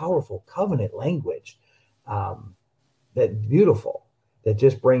 That's a powerful covenant language. That beautiful. That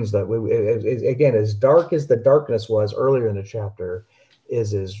just brings again, as dark as the darkness was earlier in the chapter,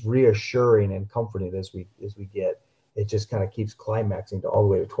 is as reassuring and comforting as we get. It just kind of keeps climaxing to all the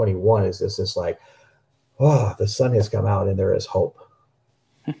way to 21. Is this like, oh, the sun has come out and there is hope.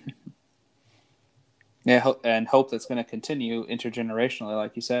 Yeah, and hope that's going to continue intergenerationally,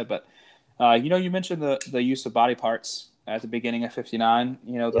 like you said. But you mentioned the use of body parts at the beginning of 59.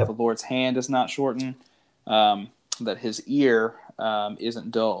 That the Lord's hand is not shortened, that his ear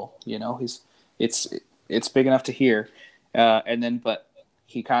isn't dull. It's big enough to hear, but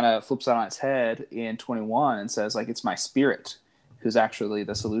he kind of flips it on its head in 21 and says, like, it's my spirit who's actually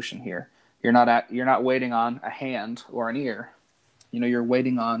the solution here. You're not waiting on a hand or an ear. You're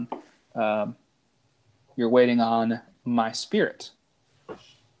waiting on my spirit.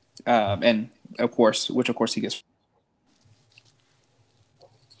 And of course he gets.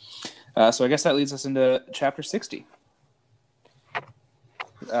 So I guess that leads us into chapter 60,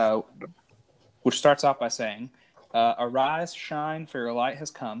 which starts off by saying, "Arise, shine, for your light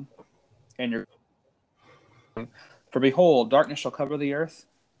has come, and for behold, darkness shall cover the earth,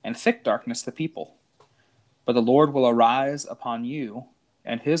 and thick darkness the people. But the Lord will arise upon you,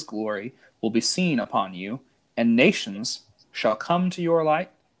 and his glory will be seen upon you, and nations shall come to your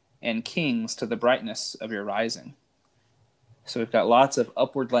light, and kings to the brightness of your rising." So we've got lots of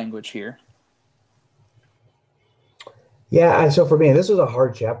upward language here. Yeah. So for me, this was a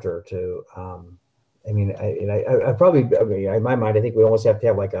hard chapter to, I mean, I probably, I mean, in my mind, I think we almost have to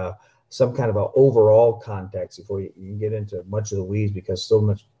have like some kind of an overall context before you get into much of the weeds, because so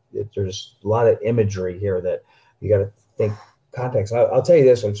much, there's a lot of imagery here that you got to think context. I'll tell you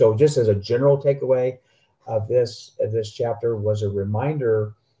this one. So just as a general takeaway of this chapter was a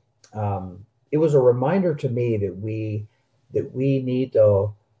reminder. It was a reminder to me that we need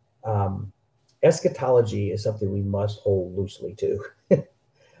to, um, eschatology is something we must hold loosely to.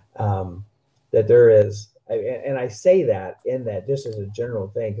 um, that there is, and I say that in that just as a general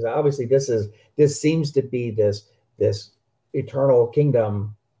thing, because obviously this seems to be this eternal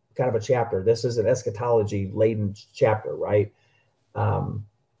kingdom kind of a chapter. This is an eschatology laden chapter, right? Um,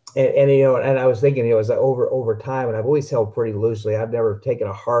 and and I was thinking, as over time, and I've always held pretty loosely. I've never taken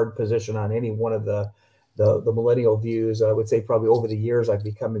a hard position on any one of the millennial views. I would say probably over the years I've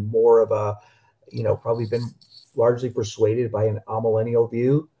become more of a, probably been largely persuaded by an amillennial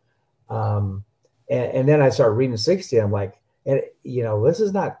view. Um, and then I started reading 60. I'm like, and this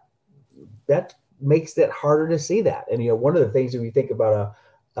is not, that makes it harder to see that. And one of the things that we think about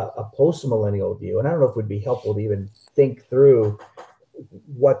a post millennial view, and I don't know if it would be helpful to even think through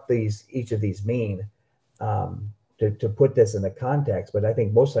what each of these mean, to put this in the context. But I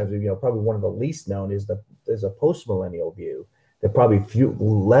think most times, probably one of the least known is a post millennial view that probably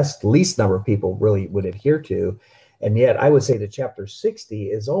least number of people really would adhere to. And yet I would say the chapter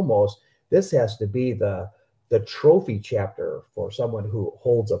 60 is almost, this has to be the trophy chapter for someone who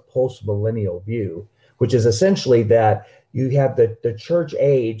holds a post millennial view, which is essentially that you have the church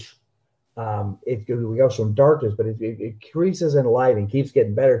age. It goes from darkness, but it increases in light and keeps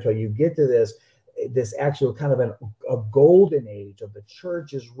getting better until you get to this actual kind of a golden age of the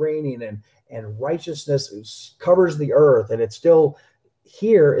church is reigning, and righteousness covers the earth, and it's still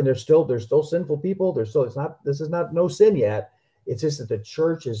here, and there's still sinful people. This is not no sin yet. It's just that the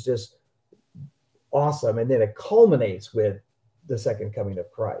church is just awesome, and then it culminates with the second coming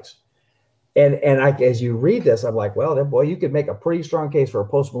of Christ. And as you read this, I'm like, well, then, boy, you could make a pretty strong case for a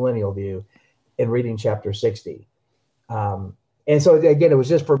post-millennial view in reading chapter 60. And so again, it was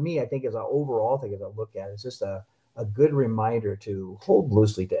just for me, I think, as an overall thing, as I look at it, it's just a good reminder to hold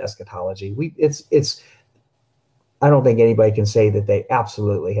loosely to eschatology. I don't think anybody can say that they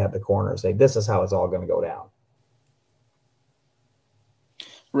absolutely have the corner and say this is how it's all going to go down.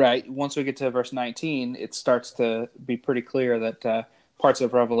 Right. Once we get to verse 19, it starts to be pretty clear that parts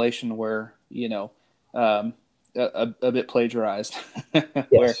of Revelation were, a bit plagiarized,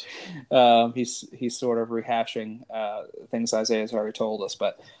 Yes. where he's sort of rehashing things Isaiah has already told us.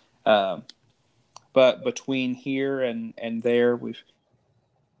 But between here and there, we've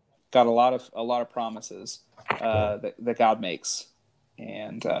got a lot of promises that God makes,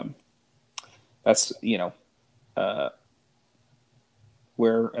 and that's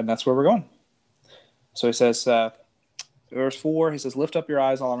that's where we're going. So he says, verse 4, he says, "Lift up your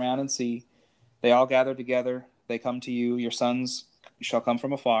eyes all around and see. They all gather together. They come to you. Your sons shall come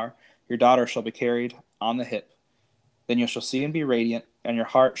from afar. Your daughter shall be carried on the hip. Then you shall see and be radiant, and your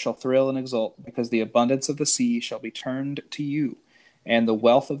heart shall thrill and exult, because the abundance of the sea shall be turned to you, and the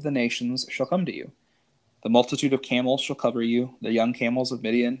wealth of the nations shall come to you. The multitude of camels shall cover you, the young camels of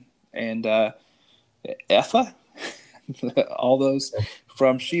Midian and Ephah." All those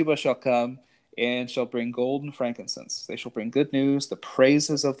from Sheba shall come, and shall bring gold and frankincense. They shall bring good news, the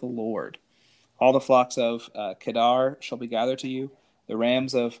praises of the Lord. All the flocks of Kedar shall be gathered to you. The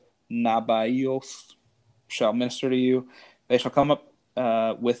rams of Nabaioth shall minister to you. They shall come up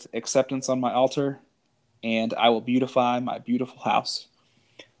with acceptance on my altar, and I will beautify my beautiful house.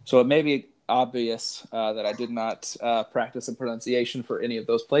 So it may be obvious that I did not practice a pronunciation for any of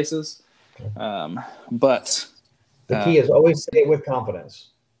those places, but the key is always say it with confidence.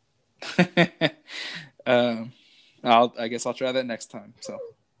 I guess I'll try that next time. So,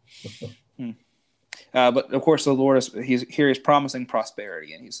 but of course, the Lord he's promising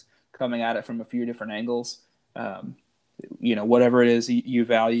prosperity, and he's coming at it from a few different angles. Whatever it is you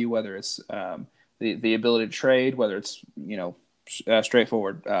value, whether it's the ability to trade, whether it's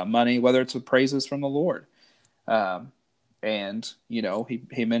straightforward money, whether it's the praises from the Lord. And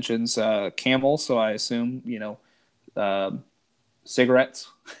he mentions camels, so I assume cigarettes,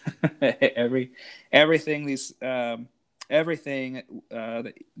 everything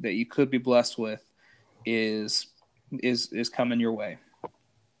that you could be blessed with is coming your way.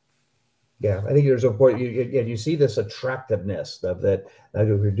 Yeah, I think there's a point. You see this attractiveness of that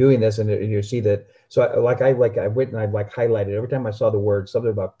you're doing this, and you see that. So I went and I highlighted every time I saw the word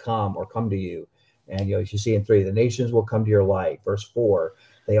something about come or come to you, and you see in 3, the nations will come to your light. Verse 4,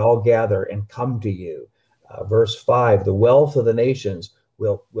 they all gather and come to you. Verse 5, the wealth of the nations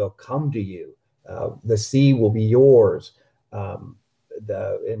will come to you. The sea will be yours.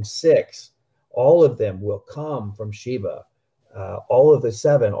 In 6, all of them will come from Sheba. All of the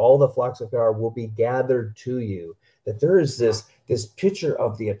 7, all the flocks of Kedar will be gathered to you. That there is this picture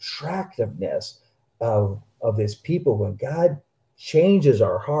of the attractiveness of this people when God changes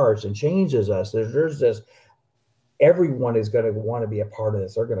our hearts and changes us. There's this, everyone is going to want to be a part of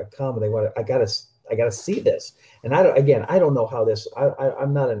this. They're going to come and they want to, I got to see this. And I don't know how this,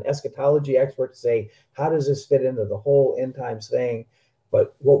 I'm not an eschatology expert to say, how does this fit into the whole end times thing?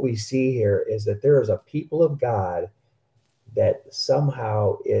 But what we see here is that there is a people of God that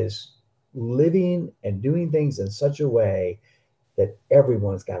somehow is living and doing things in such a way that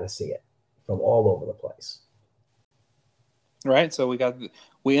everyone's got to see it from all over the place. Right. So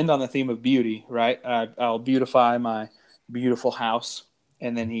we end on the theme of beauty, right? I'll beautify my beautiful house.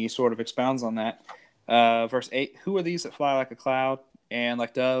 And then he sort of expounds on that. Verse 8, who are these that fly like a cloud and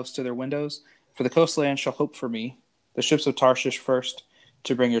like doves to their windows? For the coastland shall hope for me, the ships of Tarshish first,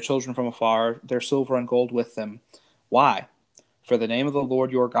 to bring your children from afar, their silver and gold with them. Why? For the name of the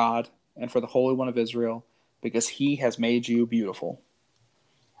Lord your God, and for the Holy One of Israel, because he has made you beautiful.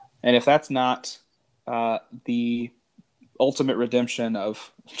 And if that's not the ultimate redemption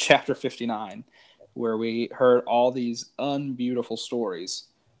of chapter 59, where we heard all these unbeautiful stories,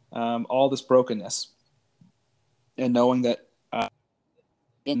 all this brokenness, and knowing that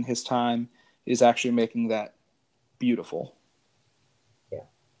in his time is actually making that beautiful.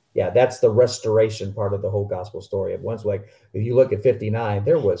 Yeah, that's the restoration part of the whole gospel story. At once, like if you look at 59,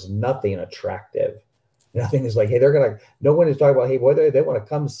 there was nothing attractive. Nothing is like, hey, no one is talking about, hey, whether they want to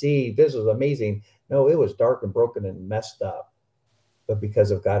come see, this is amazing. No, it was dark and broken and messed up. But because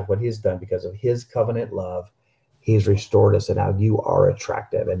of God, what he's done, because of his covenant love, he's restored us. And now you are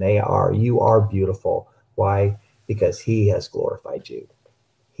attractive and you are beautiful. Why? Because he has glorified you.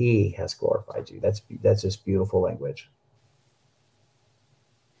 He has glorified you. That's just beautiful language.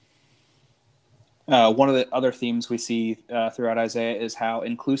 One of the other themes we see throughout Isaiah is how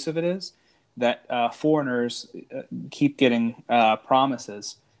inclusive it is, that foreigners keep getting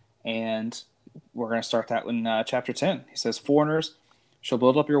promises. And we're going to start that in chapter 10. He says, foreigners shall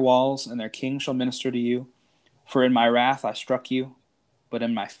build up your walls, and their king shall minister to you. For in my wrath I struck you, but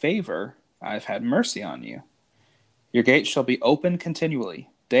in my favor I have had mercy on you. Your gates shall be open continually.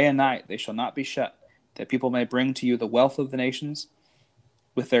 Day and night they shall not be shut, that people may bring to you the wealth of the nations,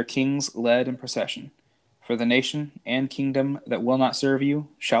 with their kings led in procession. For the nation and kingdom that will not serve you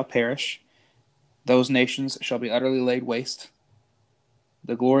shall perish. Those nations shall be utterly laid waste.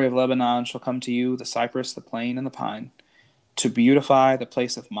 The glory of Lebanon shall come to you, the cypress, the plane, and the pine, to beautify the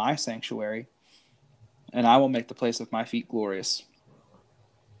place of my sanctuary, and I will make the place of my feet glorious.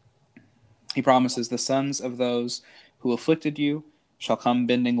 He promises, the sons of those who afflicted you shall come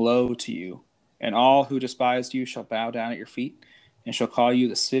bending low to you, and all who despised you shall bow down at your feet, and shall call you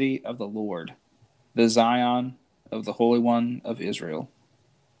the city of the Lord, the Zion of the Holy One of Israel.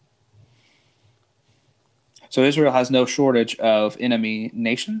 So Israel has no shortage of enemy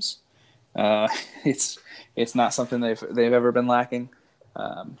nations. It's not something they've ever been lacking.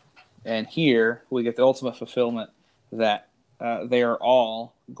 And here we get the ultimate fulfillment that they are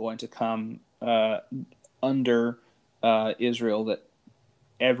all going to come under Israel, that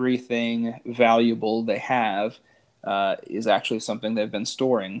everything valuable they have is actually something they've been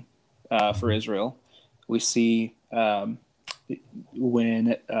storing for Israel. We see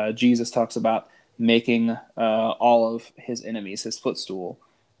when Jesus talks about making all of his enemies his footstool.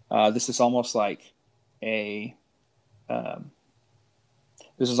 This is almost like a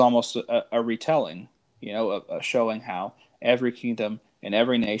retelling, showing how every kingdom and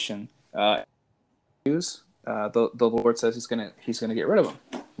every nation the Lord says he's gonna get rid of them,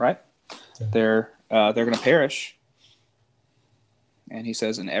 right? Yeah. They're gonna perish. And he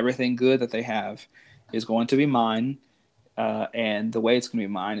says, and everything good that they have is going to be mine. And the way it's going to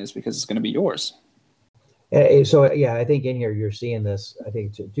be mine is because it's going to be yours. So, yeah, I think in here you're seeing this, I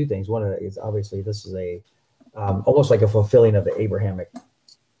think two things. One is obviously this is almost like a fulfilling of the Abrahamic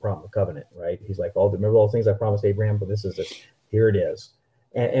covenant, right? He's like, remember all the things I promised Abraham, but this is it. Here it is.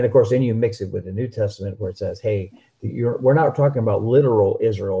 And of course, then you mix it with the New Testament where it says, hey, we're not talking about literal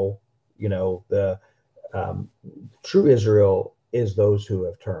Israel, the true Israel is those who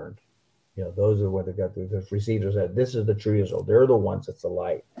have turned. Those are what they've got the receivers that this is the true Israel. They're the ones that's the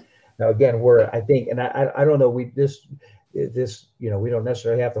light. Now, again, I think, and I don't know, we don't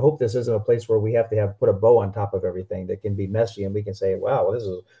necessarily have to hope this isn't a place where we have to put a bow on top of everything that can be messy and we can say, wow, what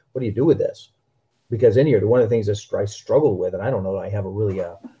do you do with this? Because in here, one of the things that I struggle with, and I don't know that I have a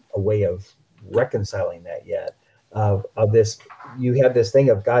way of reconciling that yet. Of this, you have this thing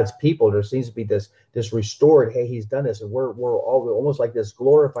of God's people. There seems to be this restored. Hey, He's done this, and we're all almost like this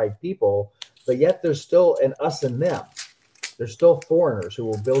glorified people. But yet, there's still an us and them. There's still foreigners who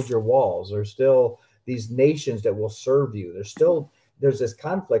will build your walls. There's still these nations that will serve you. There's this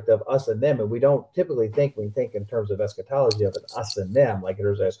conflict of us and them, and we don't typically think, when we think in terms of eschatology, of an us and them. Like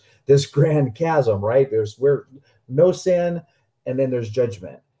there's this grand chasm, right? We're no sin, and then there's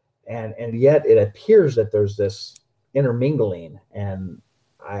judgment, and yet it appears that there's this intermingling, and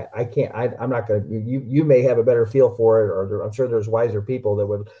I'm not going to, you may have a better feel for it, or I'm sure there's wiser people that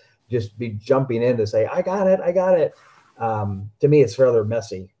would just be jumping in to say, I got it. To me, it's rather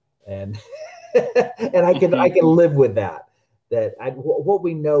messy, and and I can live with that. What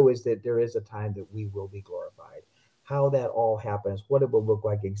we know is that there is a time that we will be glorified. How that all happens, what it will look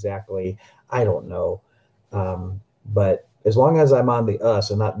like exactly, I don't know. But as long as I'm on the us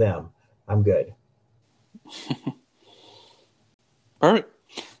and not them, I'm good. Perfect.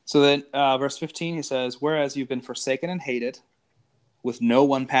 So then verse 15, he says, whereas you've been forsaken and hated, with no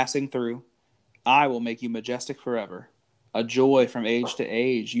one passing through, I will make you majestic forever, a joy from age to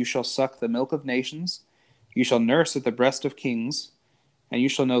age. You shall suck the milk of nations. You shall nurse at the breast of kings. And you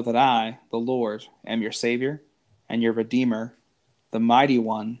shall know that I, the Lord, am your Savior and your Redeemer, the mighty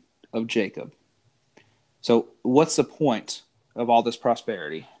one of Jacob. So what's the point of all this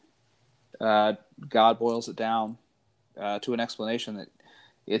prosperity? God boils it down to an explanation that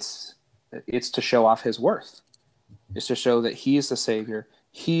it's to show off his worth. It's to show that he's the Savior,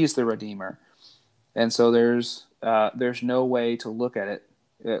 he's the Redeemer. And so there's no way to look at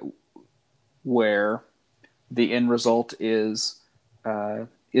it where the end result is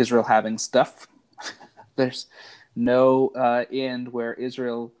Israel having stuff. There's no end where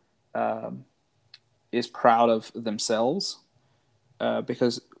Israel is proud of themselves,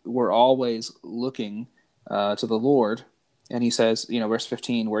 because we're always looking to the Lord. And he says, verse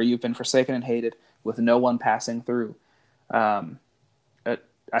 15, where you've been forsaken and hated, with no one passing through.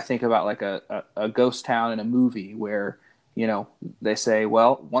 I think about like a ghost town in a movie where, they say,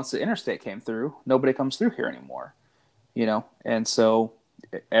 well, once the interstate came through, nobody comes through here anymore, and so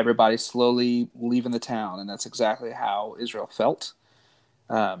everybody's slowly leaving the town. And that's exactly how Israel felt.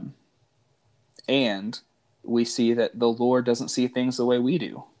 And we see that the Lord doesn't see things the way we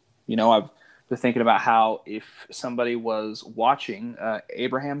do. I've been thinking about how if somebody was watching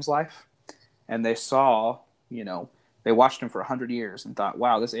Abraham's life and they saw, they watched him for 100 years and thought,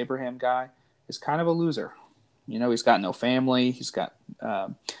 wow, this Abraham guy is kind of a loser. He's got no family. He's got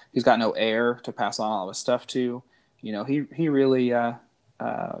no heir to pass on all of his stuff to. He really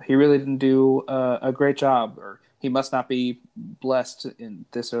didn't do a great job, or he must not be blessed in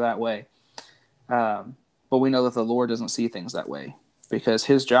this or that way. But we know that the Lord doesn't see things that way, because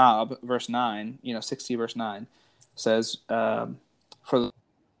his job, verse 9, 60 verse 9, says,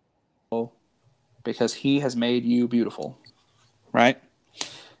 because he has made you beautiful, right?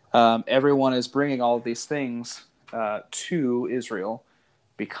 Everyone is bringing all of these things to Israel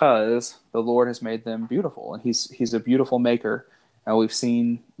because the Lord has made them beautiful, and he's a beautiful maker. And we've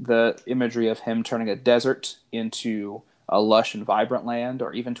seen the imagery of him turning a desert into a lush and vibrant land,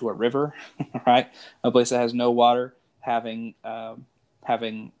 or even to a river, right? A place that has no water, having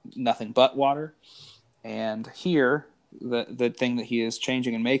nothing but water. And here, the thing that he is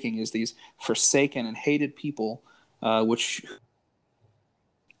changing and making is these forsaken and hated people, which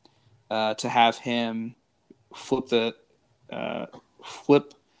to have him flip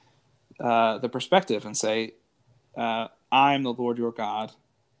the perspective and say, I am the Lord your God,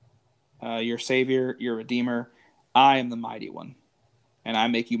 your Savior, your Redeemer. I am the mighty one, and I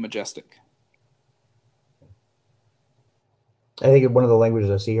make you majestic. I think one of the languages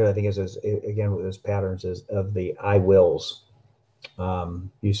I see here, I think is again with those patterns is of the I wills.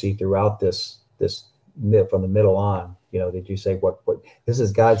 You see throughout this from the middle on, that you say what this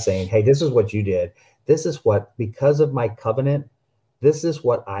is God saying, hey, this is what you did. This is what, because of my covenant, this is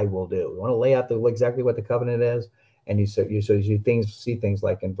what I will do. You want to lay out exactly what the covenant is, and you see things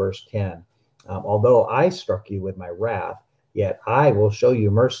like in verse 10. Although I struck you with my wrath, yet I will show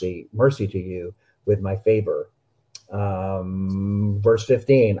you mercy to you with my favor. Verse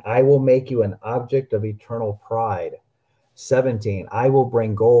 15, I will make you an object of eternal pride. 17, I will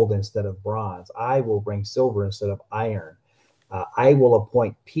bring gold instead of bronze. I will bring silver instead of iron. I will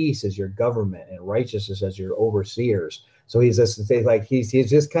appoint peace as your government and righteousness as your overseers. So he's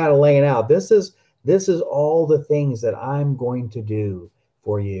just kind of laying out, this is all the things that I'm going to do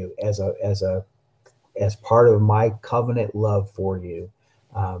for you as part of my covenant love for you.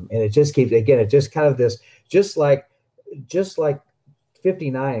 And it just keeps, again, it just kind of this, just like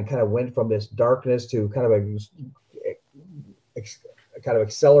 59 kind of went from this darkness to kind of kind of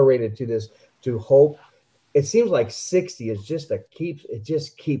accelerated to this to hope. It seems like 60 is just it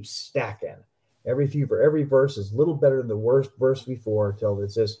just keeps stacking. For every verse is a little better than the worst verse before until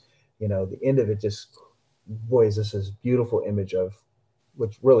it's just, the end of it just, boy, is this beautiful image of,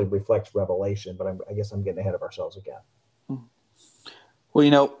 which really reflects Revelation, but I guess I'm getting ahead of ourselves again.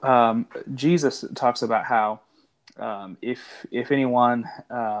 Well, Jesus talks about how if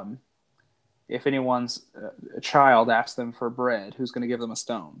anyone's child asks them for bread, who's going to give them a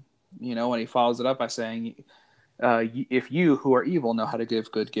stone? And he follows it up by saying, if you who are evil know how to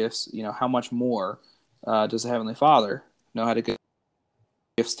give good gifts, how much more does the Heavenly Father know how to give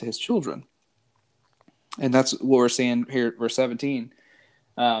gifts to his children? And that's what we're seeing here, verse 17.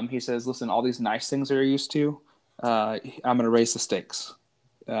 He says, listen, all these nice things that you're used to, I'm going to raise the stakes.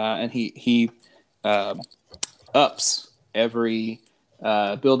 And he ups every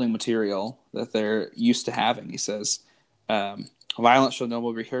building material that they're used to having. He says, violence shall no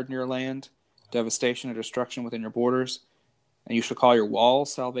more be heard in your land, devastation or destruction within your borders, and you shall call your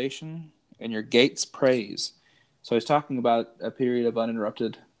walls salvation and your gates praise. So he's talking about a period of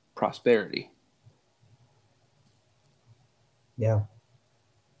uninterrupted prosperity. Yeah.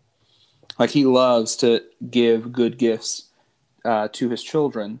 Like he loves to give good gifts to his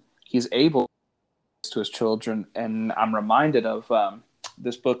children. He's able to his children. And I'm reminded of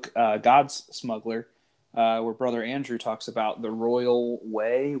this book, God's Smuggler, where Brother Andrew talks about the royal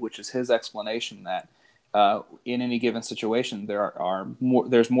way, which is his explanation that in any given situation,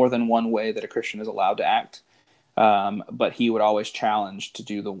 there's more than one way that a Christian is allowed to act. But he would always challenge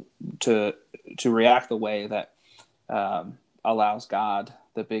to react the way that allows God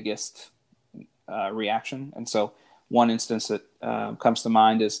the biggest reaction. And so one instance that comes to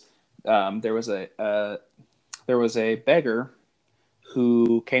mind is there was a beggar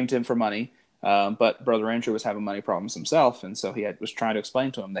who came to him for money, but Brother Andrew was having money problems himself, and so was trying to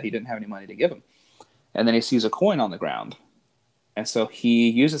explain to him that he didn't have any money to give him. And then he sees a coin on the ground, and so he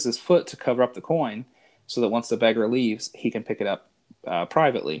uses his foot to cover up the coin so that once the beggar leaves, he can pick it up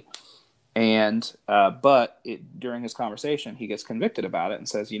privately. And but during his conversation, he gets convicted about it and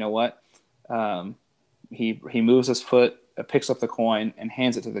says, you know what? He moves his foot, picks up the coin, and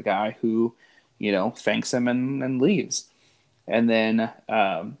hands it to the guy who, thanks him and leaves. And then,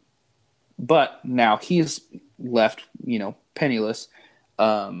 but now he's left, penniless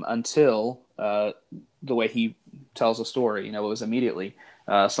until the way he tells the story, it was immediately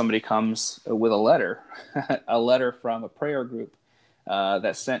somebody comes with a letter, a letter from a prayer group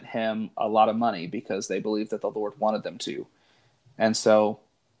that sent him a lot of money because they believed that the Lord wanted them to. And so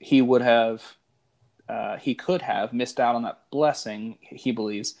he could have missed out on that blessing, he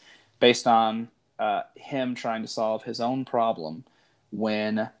believes, based on him trying to solve his own problem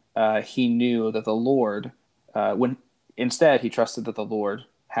when he knew that the Lord, when instead he trusted that the Lord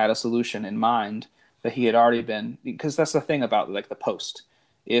had a solution in mind that he had already been, because that's the thing about like the post.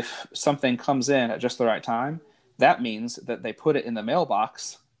 If something comes in at just the right time, that means that they put it in the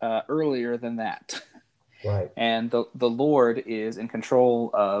mailbox earlier than that. Right. And the Lord is in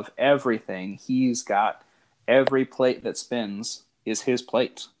control of everything. He's got every plate that spins is his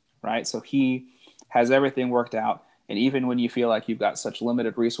plate, right? So he has everything worked out. And even when you feel like you've got such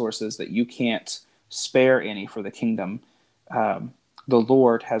limited resources that you can't spare any for the kingdom, the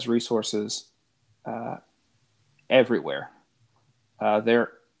Lord has resources everywhere.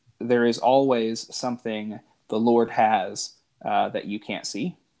 There is always something the Lord has that you can't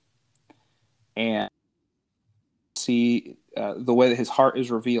see. And see the way that his heart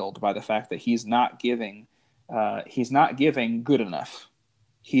is revealed by the fact that he's not giving good enough.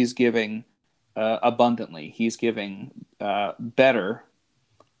 He's giving abundantly. He's giving better.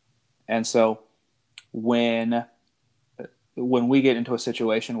 And so when we get into a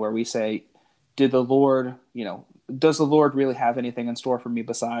situation where we say, does the Lord really have anything in store for me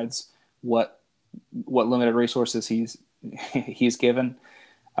besides what limited resources he's given?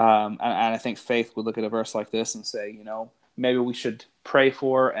 And I think faith would look at a verse like this and say, maybe we should pray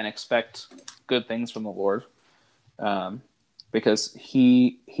for and expect good things from the Lord, because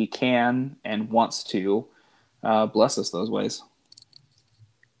he can and wants to bless us those ways.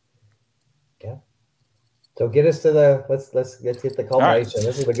 Yeah. So get us to let's get the culmination. Right.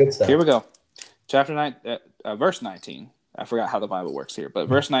 This is the good stuff. Here we go. Chapter 9, verse 19. I forgot how the Bible works here, but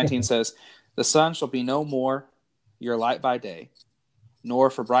verse 19 says, "The sun shall be no more your light by day, nor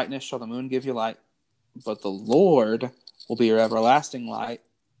for brightness shall the moon give you light, but the Lord will be your everlasting light,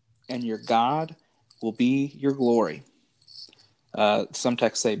 and your God will be your glory." Some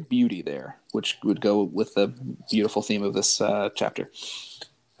texts say beauty there. which would go with the beautiful theme of this chapter.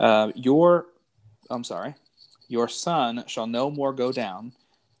 Your sun shall no more go down,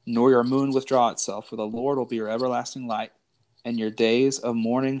 nor your moon withdraw itself, for the Lord will be your everlasting light, and your days of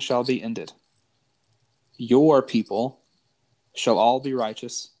mourning shall be ended. Your people shall all be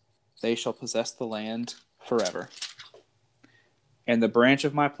righteous, they shall possess the land forever. And the branch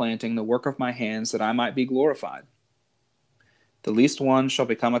of my planting, the work of my hands, that I might be glorified. The least one shall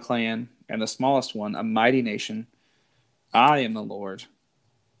become a clan, and the smallest one a mighty nation. I am the Lord.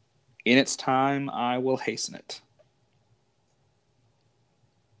 In its time I will hasten it.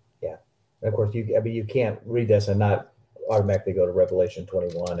 Yeah. And of course, you can't read this and not automatically go to Revelation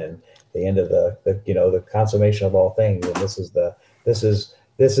 21 and the end of the consummation of all things. And this is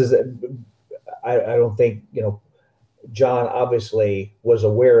I don't think, John obviously was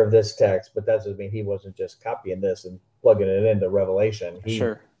aware of this text, but that doesn't mean he wasn't just copying this and plugging it into Revelation.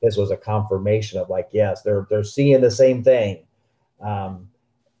 Sure. This was a confirmation of yes, they're seeing the same thing. And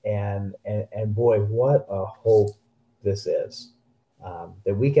boy, what a hope this is,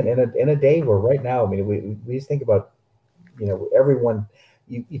 that we can in a day where right now, I mean, we just think about, everyone,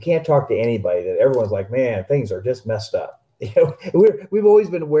 you can't talk to anybody that everyone's like, man, things are just messed up. We've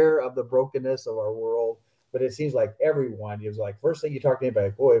always been aware of the brokenness of our world, but it seems like everyone is like, first thing you talk to anybody,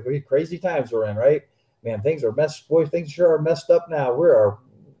 like, boy, crazy times we're in, right? Man, things sure are messed up now.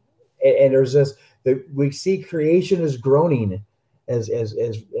 And there's this, we see creation is groaning,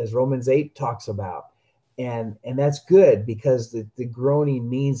 as Romans 8 talks about, and that's good, because the groaning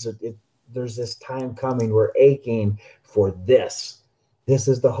means that there's this time coming. We're aching for this. This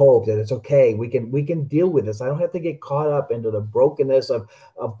is the hope that it's okay. We can deal with this. I don't have to get caught up into the brokenness of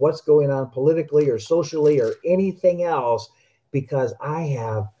what's going on politically or socially or anything else, because I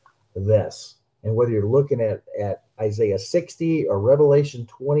have this. And whether you're looking at Isaiah 60 or Revelation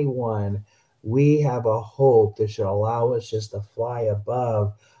 21, we have a hope that should allow us just to fly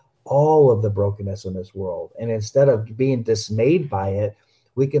above all of the brokenness in this world. And instead of being dismayed by it,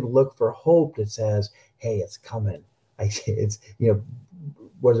 we can look for hope that says, hey, it's coming.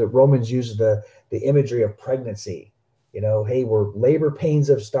 Romans uses the imagery of pregnancy. Hey, where labor pains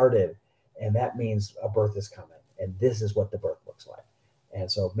have started, and that means a birth is coming. And this is what the birth looks like. And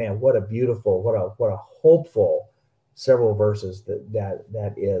so, man, what a beautiful, what a hopeful several verses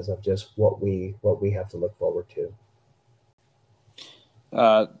that is of just what we have to look forward to.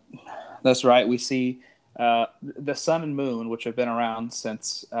 That's right. We see the sun and moon, which have been around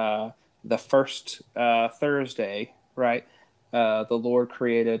since the first Thursday, right? The Lord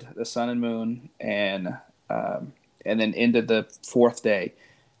created the sun and moon, and then ended the fourth day.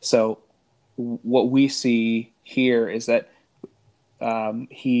 So what we see here is that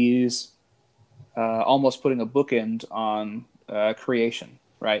he's almost putting a bookend on creation,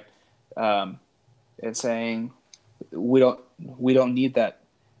 right? And saying we don't need that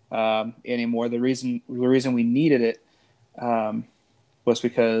anymore. The reason we needed it was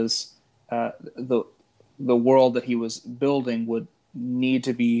because the world that he was building would need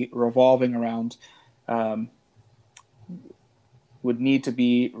to be revolving around all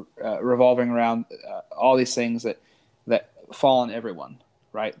these things that fall on everyone,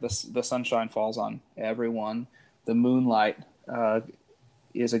 right? The sunshine falls on everyone. The moonlight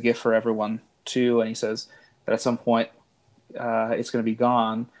is a gift for everyone too. And he says that at some point it's going to be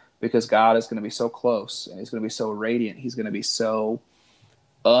gone, because God is going to be so close, and he's going to be so radiant. He's going to be so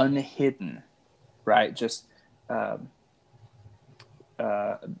unhidden, right? Just I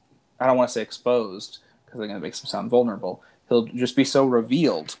don't want to say exposed, because they're going to make him sound vulnerable. He'll just be so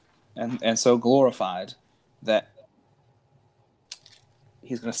revealed and so glorified that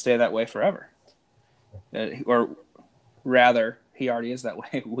he's going to stay that way forever. Or rather, he already is that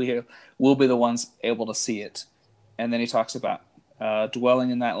way. We'll be the ones able to see it. And then he talks about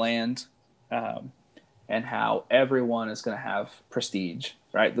dwelling in that land, and how everyone is going to have prestige,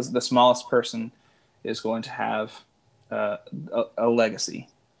 right? The smallest person is going to have a legacy.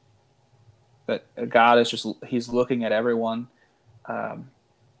 But God is he's looking at everyone, and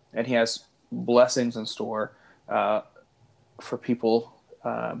he has blessings in store for people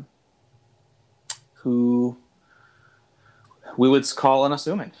who we would call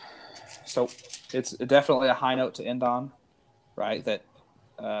unassuming. So it's definitely a high note to end on, right? That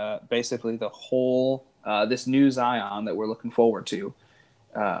basically the whole this new Zion that we're looking forward to,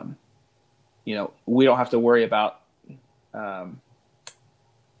 we don't have to worry about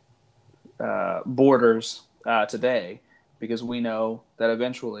borders today, because we know that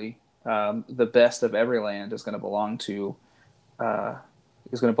eventually the best of every land is going to belong to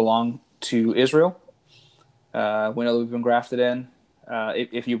Israel. We know that we've been grafted in,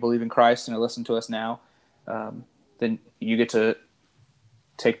 if you believe in Christ and listen to us now, then you get to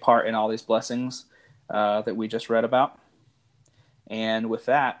take part in all these blessings that we just read about. And with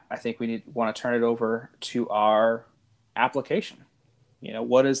that, I think we want to turn it over to our application.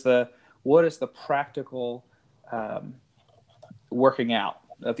 What is the practical working out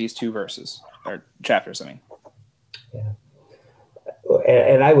of these two verses or chapters? Yeah.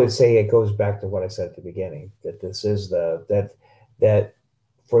 And I would say it goes back to what I said at the beginning, that this is that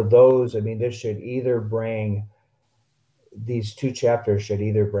for those, this should either bring, these two chapters should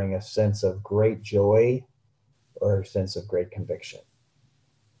either bring a sense of great joy or a sense of great conviction.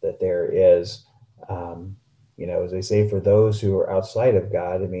 That there is, as they say, for those who are outside of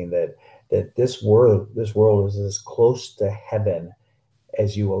God, that this world is as close to heaven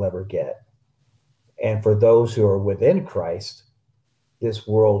as you will ever get. And for those who are within Christ, this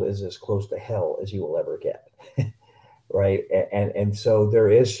world is as close to hell as you will ever get. Right. And so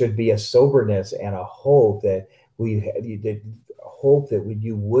should be a soberness and a hope that you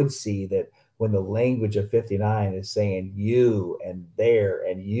would see that when the language of 59 is saying you and there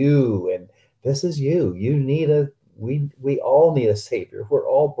and you, and this is you need we all need a savior. We're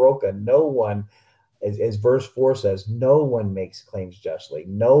all broken. No one, as verse 4 says, no one makes claims justly.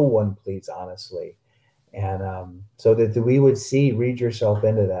 No one pleads honestly. And so that we would read yourself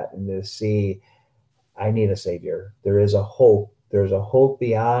into that and to see, I need a savior. There is a hope. There's a hope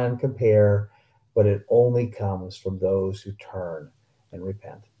beyond compare, but it only comes from those who turn and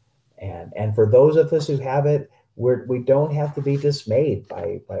repent. And for those of us who have it, we don't have to be dismayed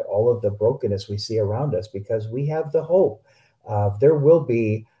by all of the brokenness we see around us, because we have the hope of there will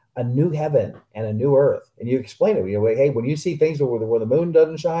be a new heaven and a new earth. And you explain it, hey, when you see things where the moon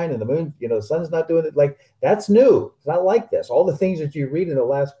doesn't shine and the moon, the sun's not doing it, like, that's new. It's not like this. All the things that you read in the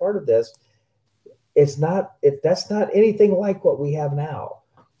last part of this, that's not anything like what we have now.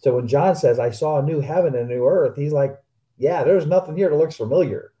 So when John says, I saw a new heaven and a new earth, he's like, yeah, there's nothing here that looks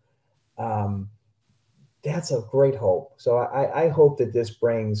familiar. That's a great hope. So I hope that this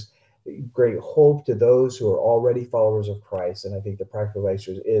brings great hope to those who are already followers of Christ. And I think the practical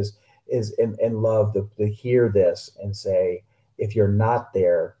answer is in love to hear this and say, if you're not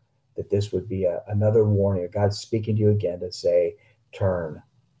there, that this would be another warning of God speaking to you again to say, turn.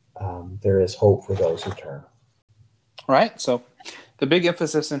 There is hope for those who turn. Right. So the big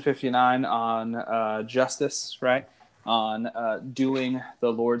emphasis in 59 on justice, right? On doing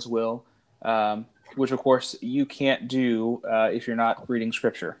the Lord's will, which of course you can't do if you're not reading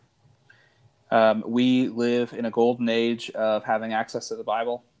Scripture. We live in a golden age of having access to the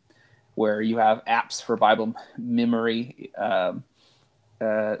Bible, where you have apps for Bible memory.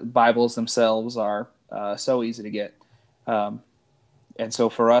 Bibles themselves are so easy to get. And so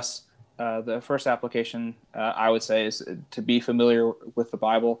for us, the first application, I would say, is to be familiar with the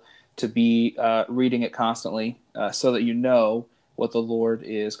Bible, to be reading it constantly, so that you know what the Lord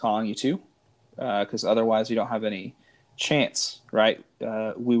is calling you to, because otherwise you don't have any chance, right?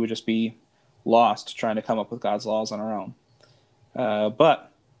 We would just be lost trying to come up with God's laws on our own.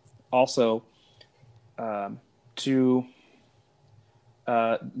 But also to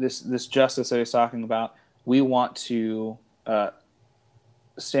this justice that he's talking about, we want to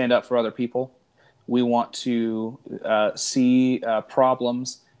stand up for other people. We want to see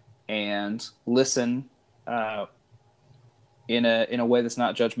problems and listen in a way that's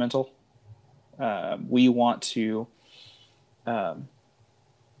not judgmental. We want to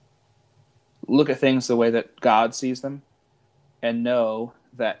look at things the way that God sees them and know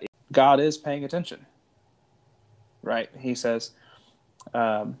that God is paying attention. Right? He says,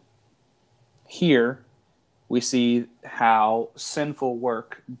 here we see how sinful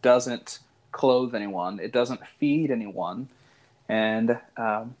work doesn't clothe anyone. It doesn't feed anyone. And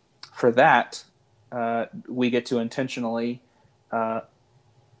for that, we get to intentionally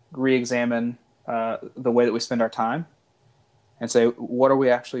re-examine the way that we spend our time and say, what are we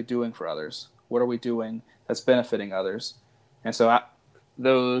actually doing for others? What are we doing that's benefiting others? And so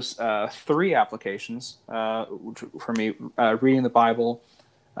those three applications, for me, reading the Bible,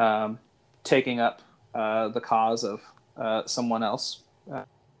 taking up the cause of someone else,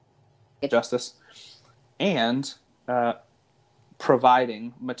 justice, and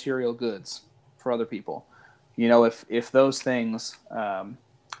providing material goods for other people. If those things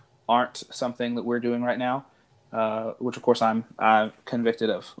aren't something that we're doing right now, which of course I'm convicted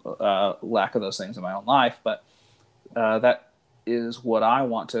of lack of those things in my own life, but that is what I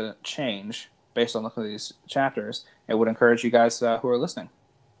want to change based on looking at these chapters. It would encourage you guys who are listening.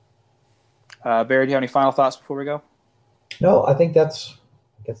 Barry, do you have any final thoughts before we go? No, I think that's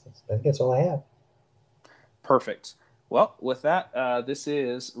all I have. Perfect. Well, with that, this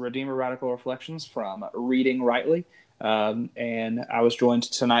is Redeemer Radical Reflections from Reading Rightly. And I was joined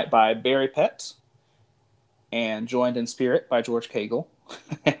tonight by Barry Pett and joined in spirit by George Cagle.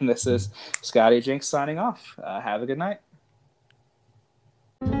 And this is Scotty Jinks signing off. Have a good night.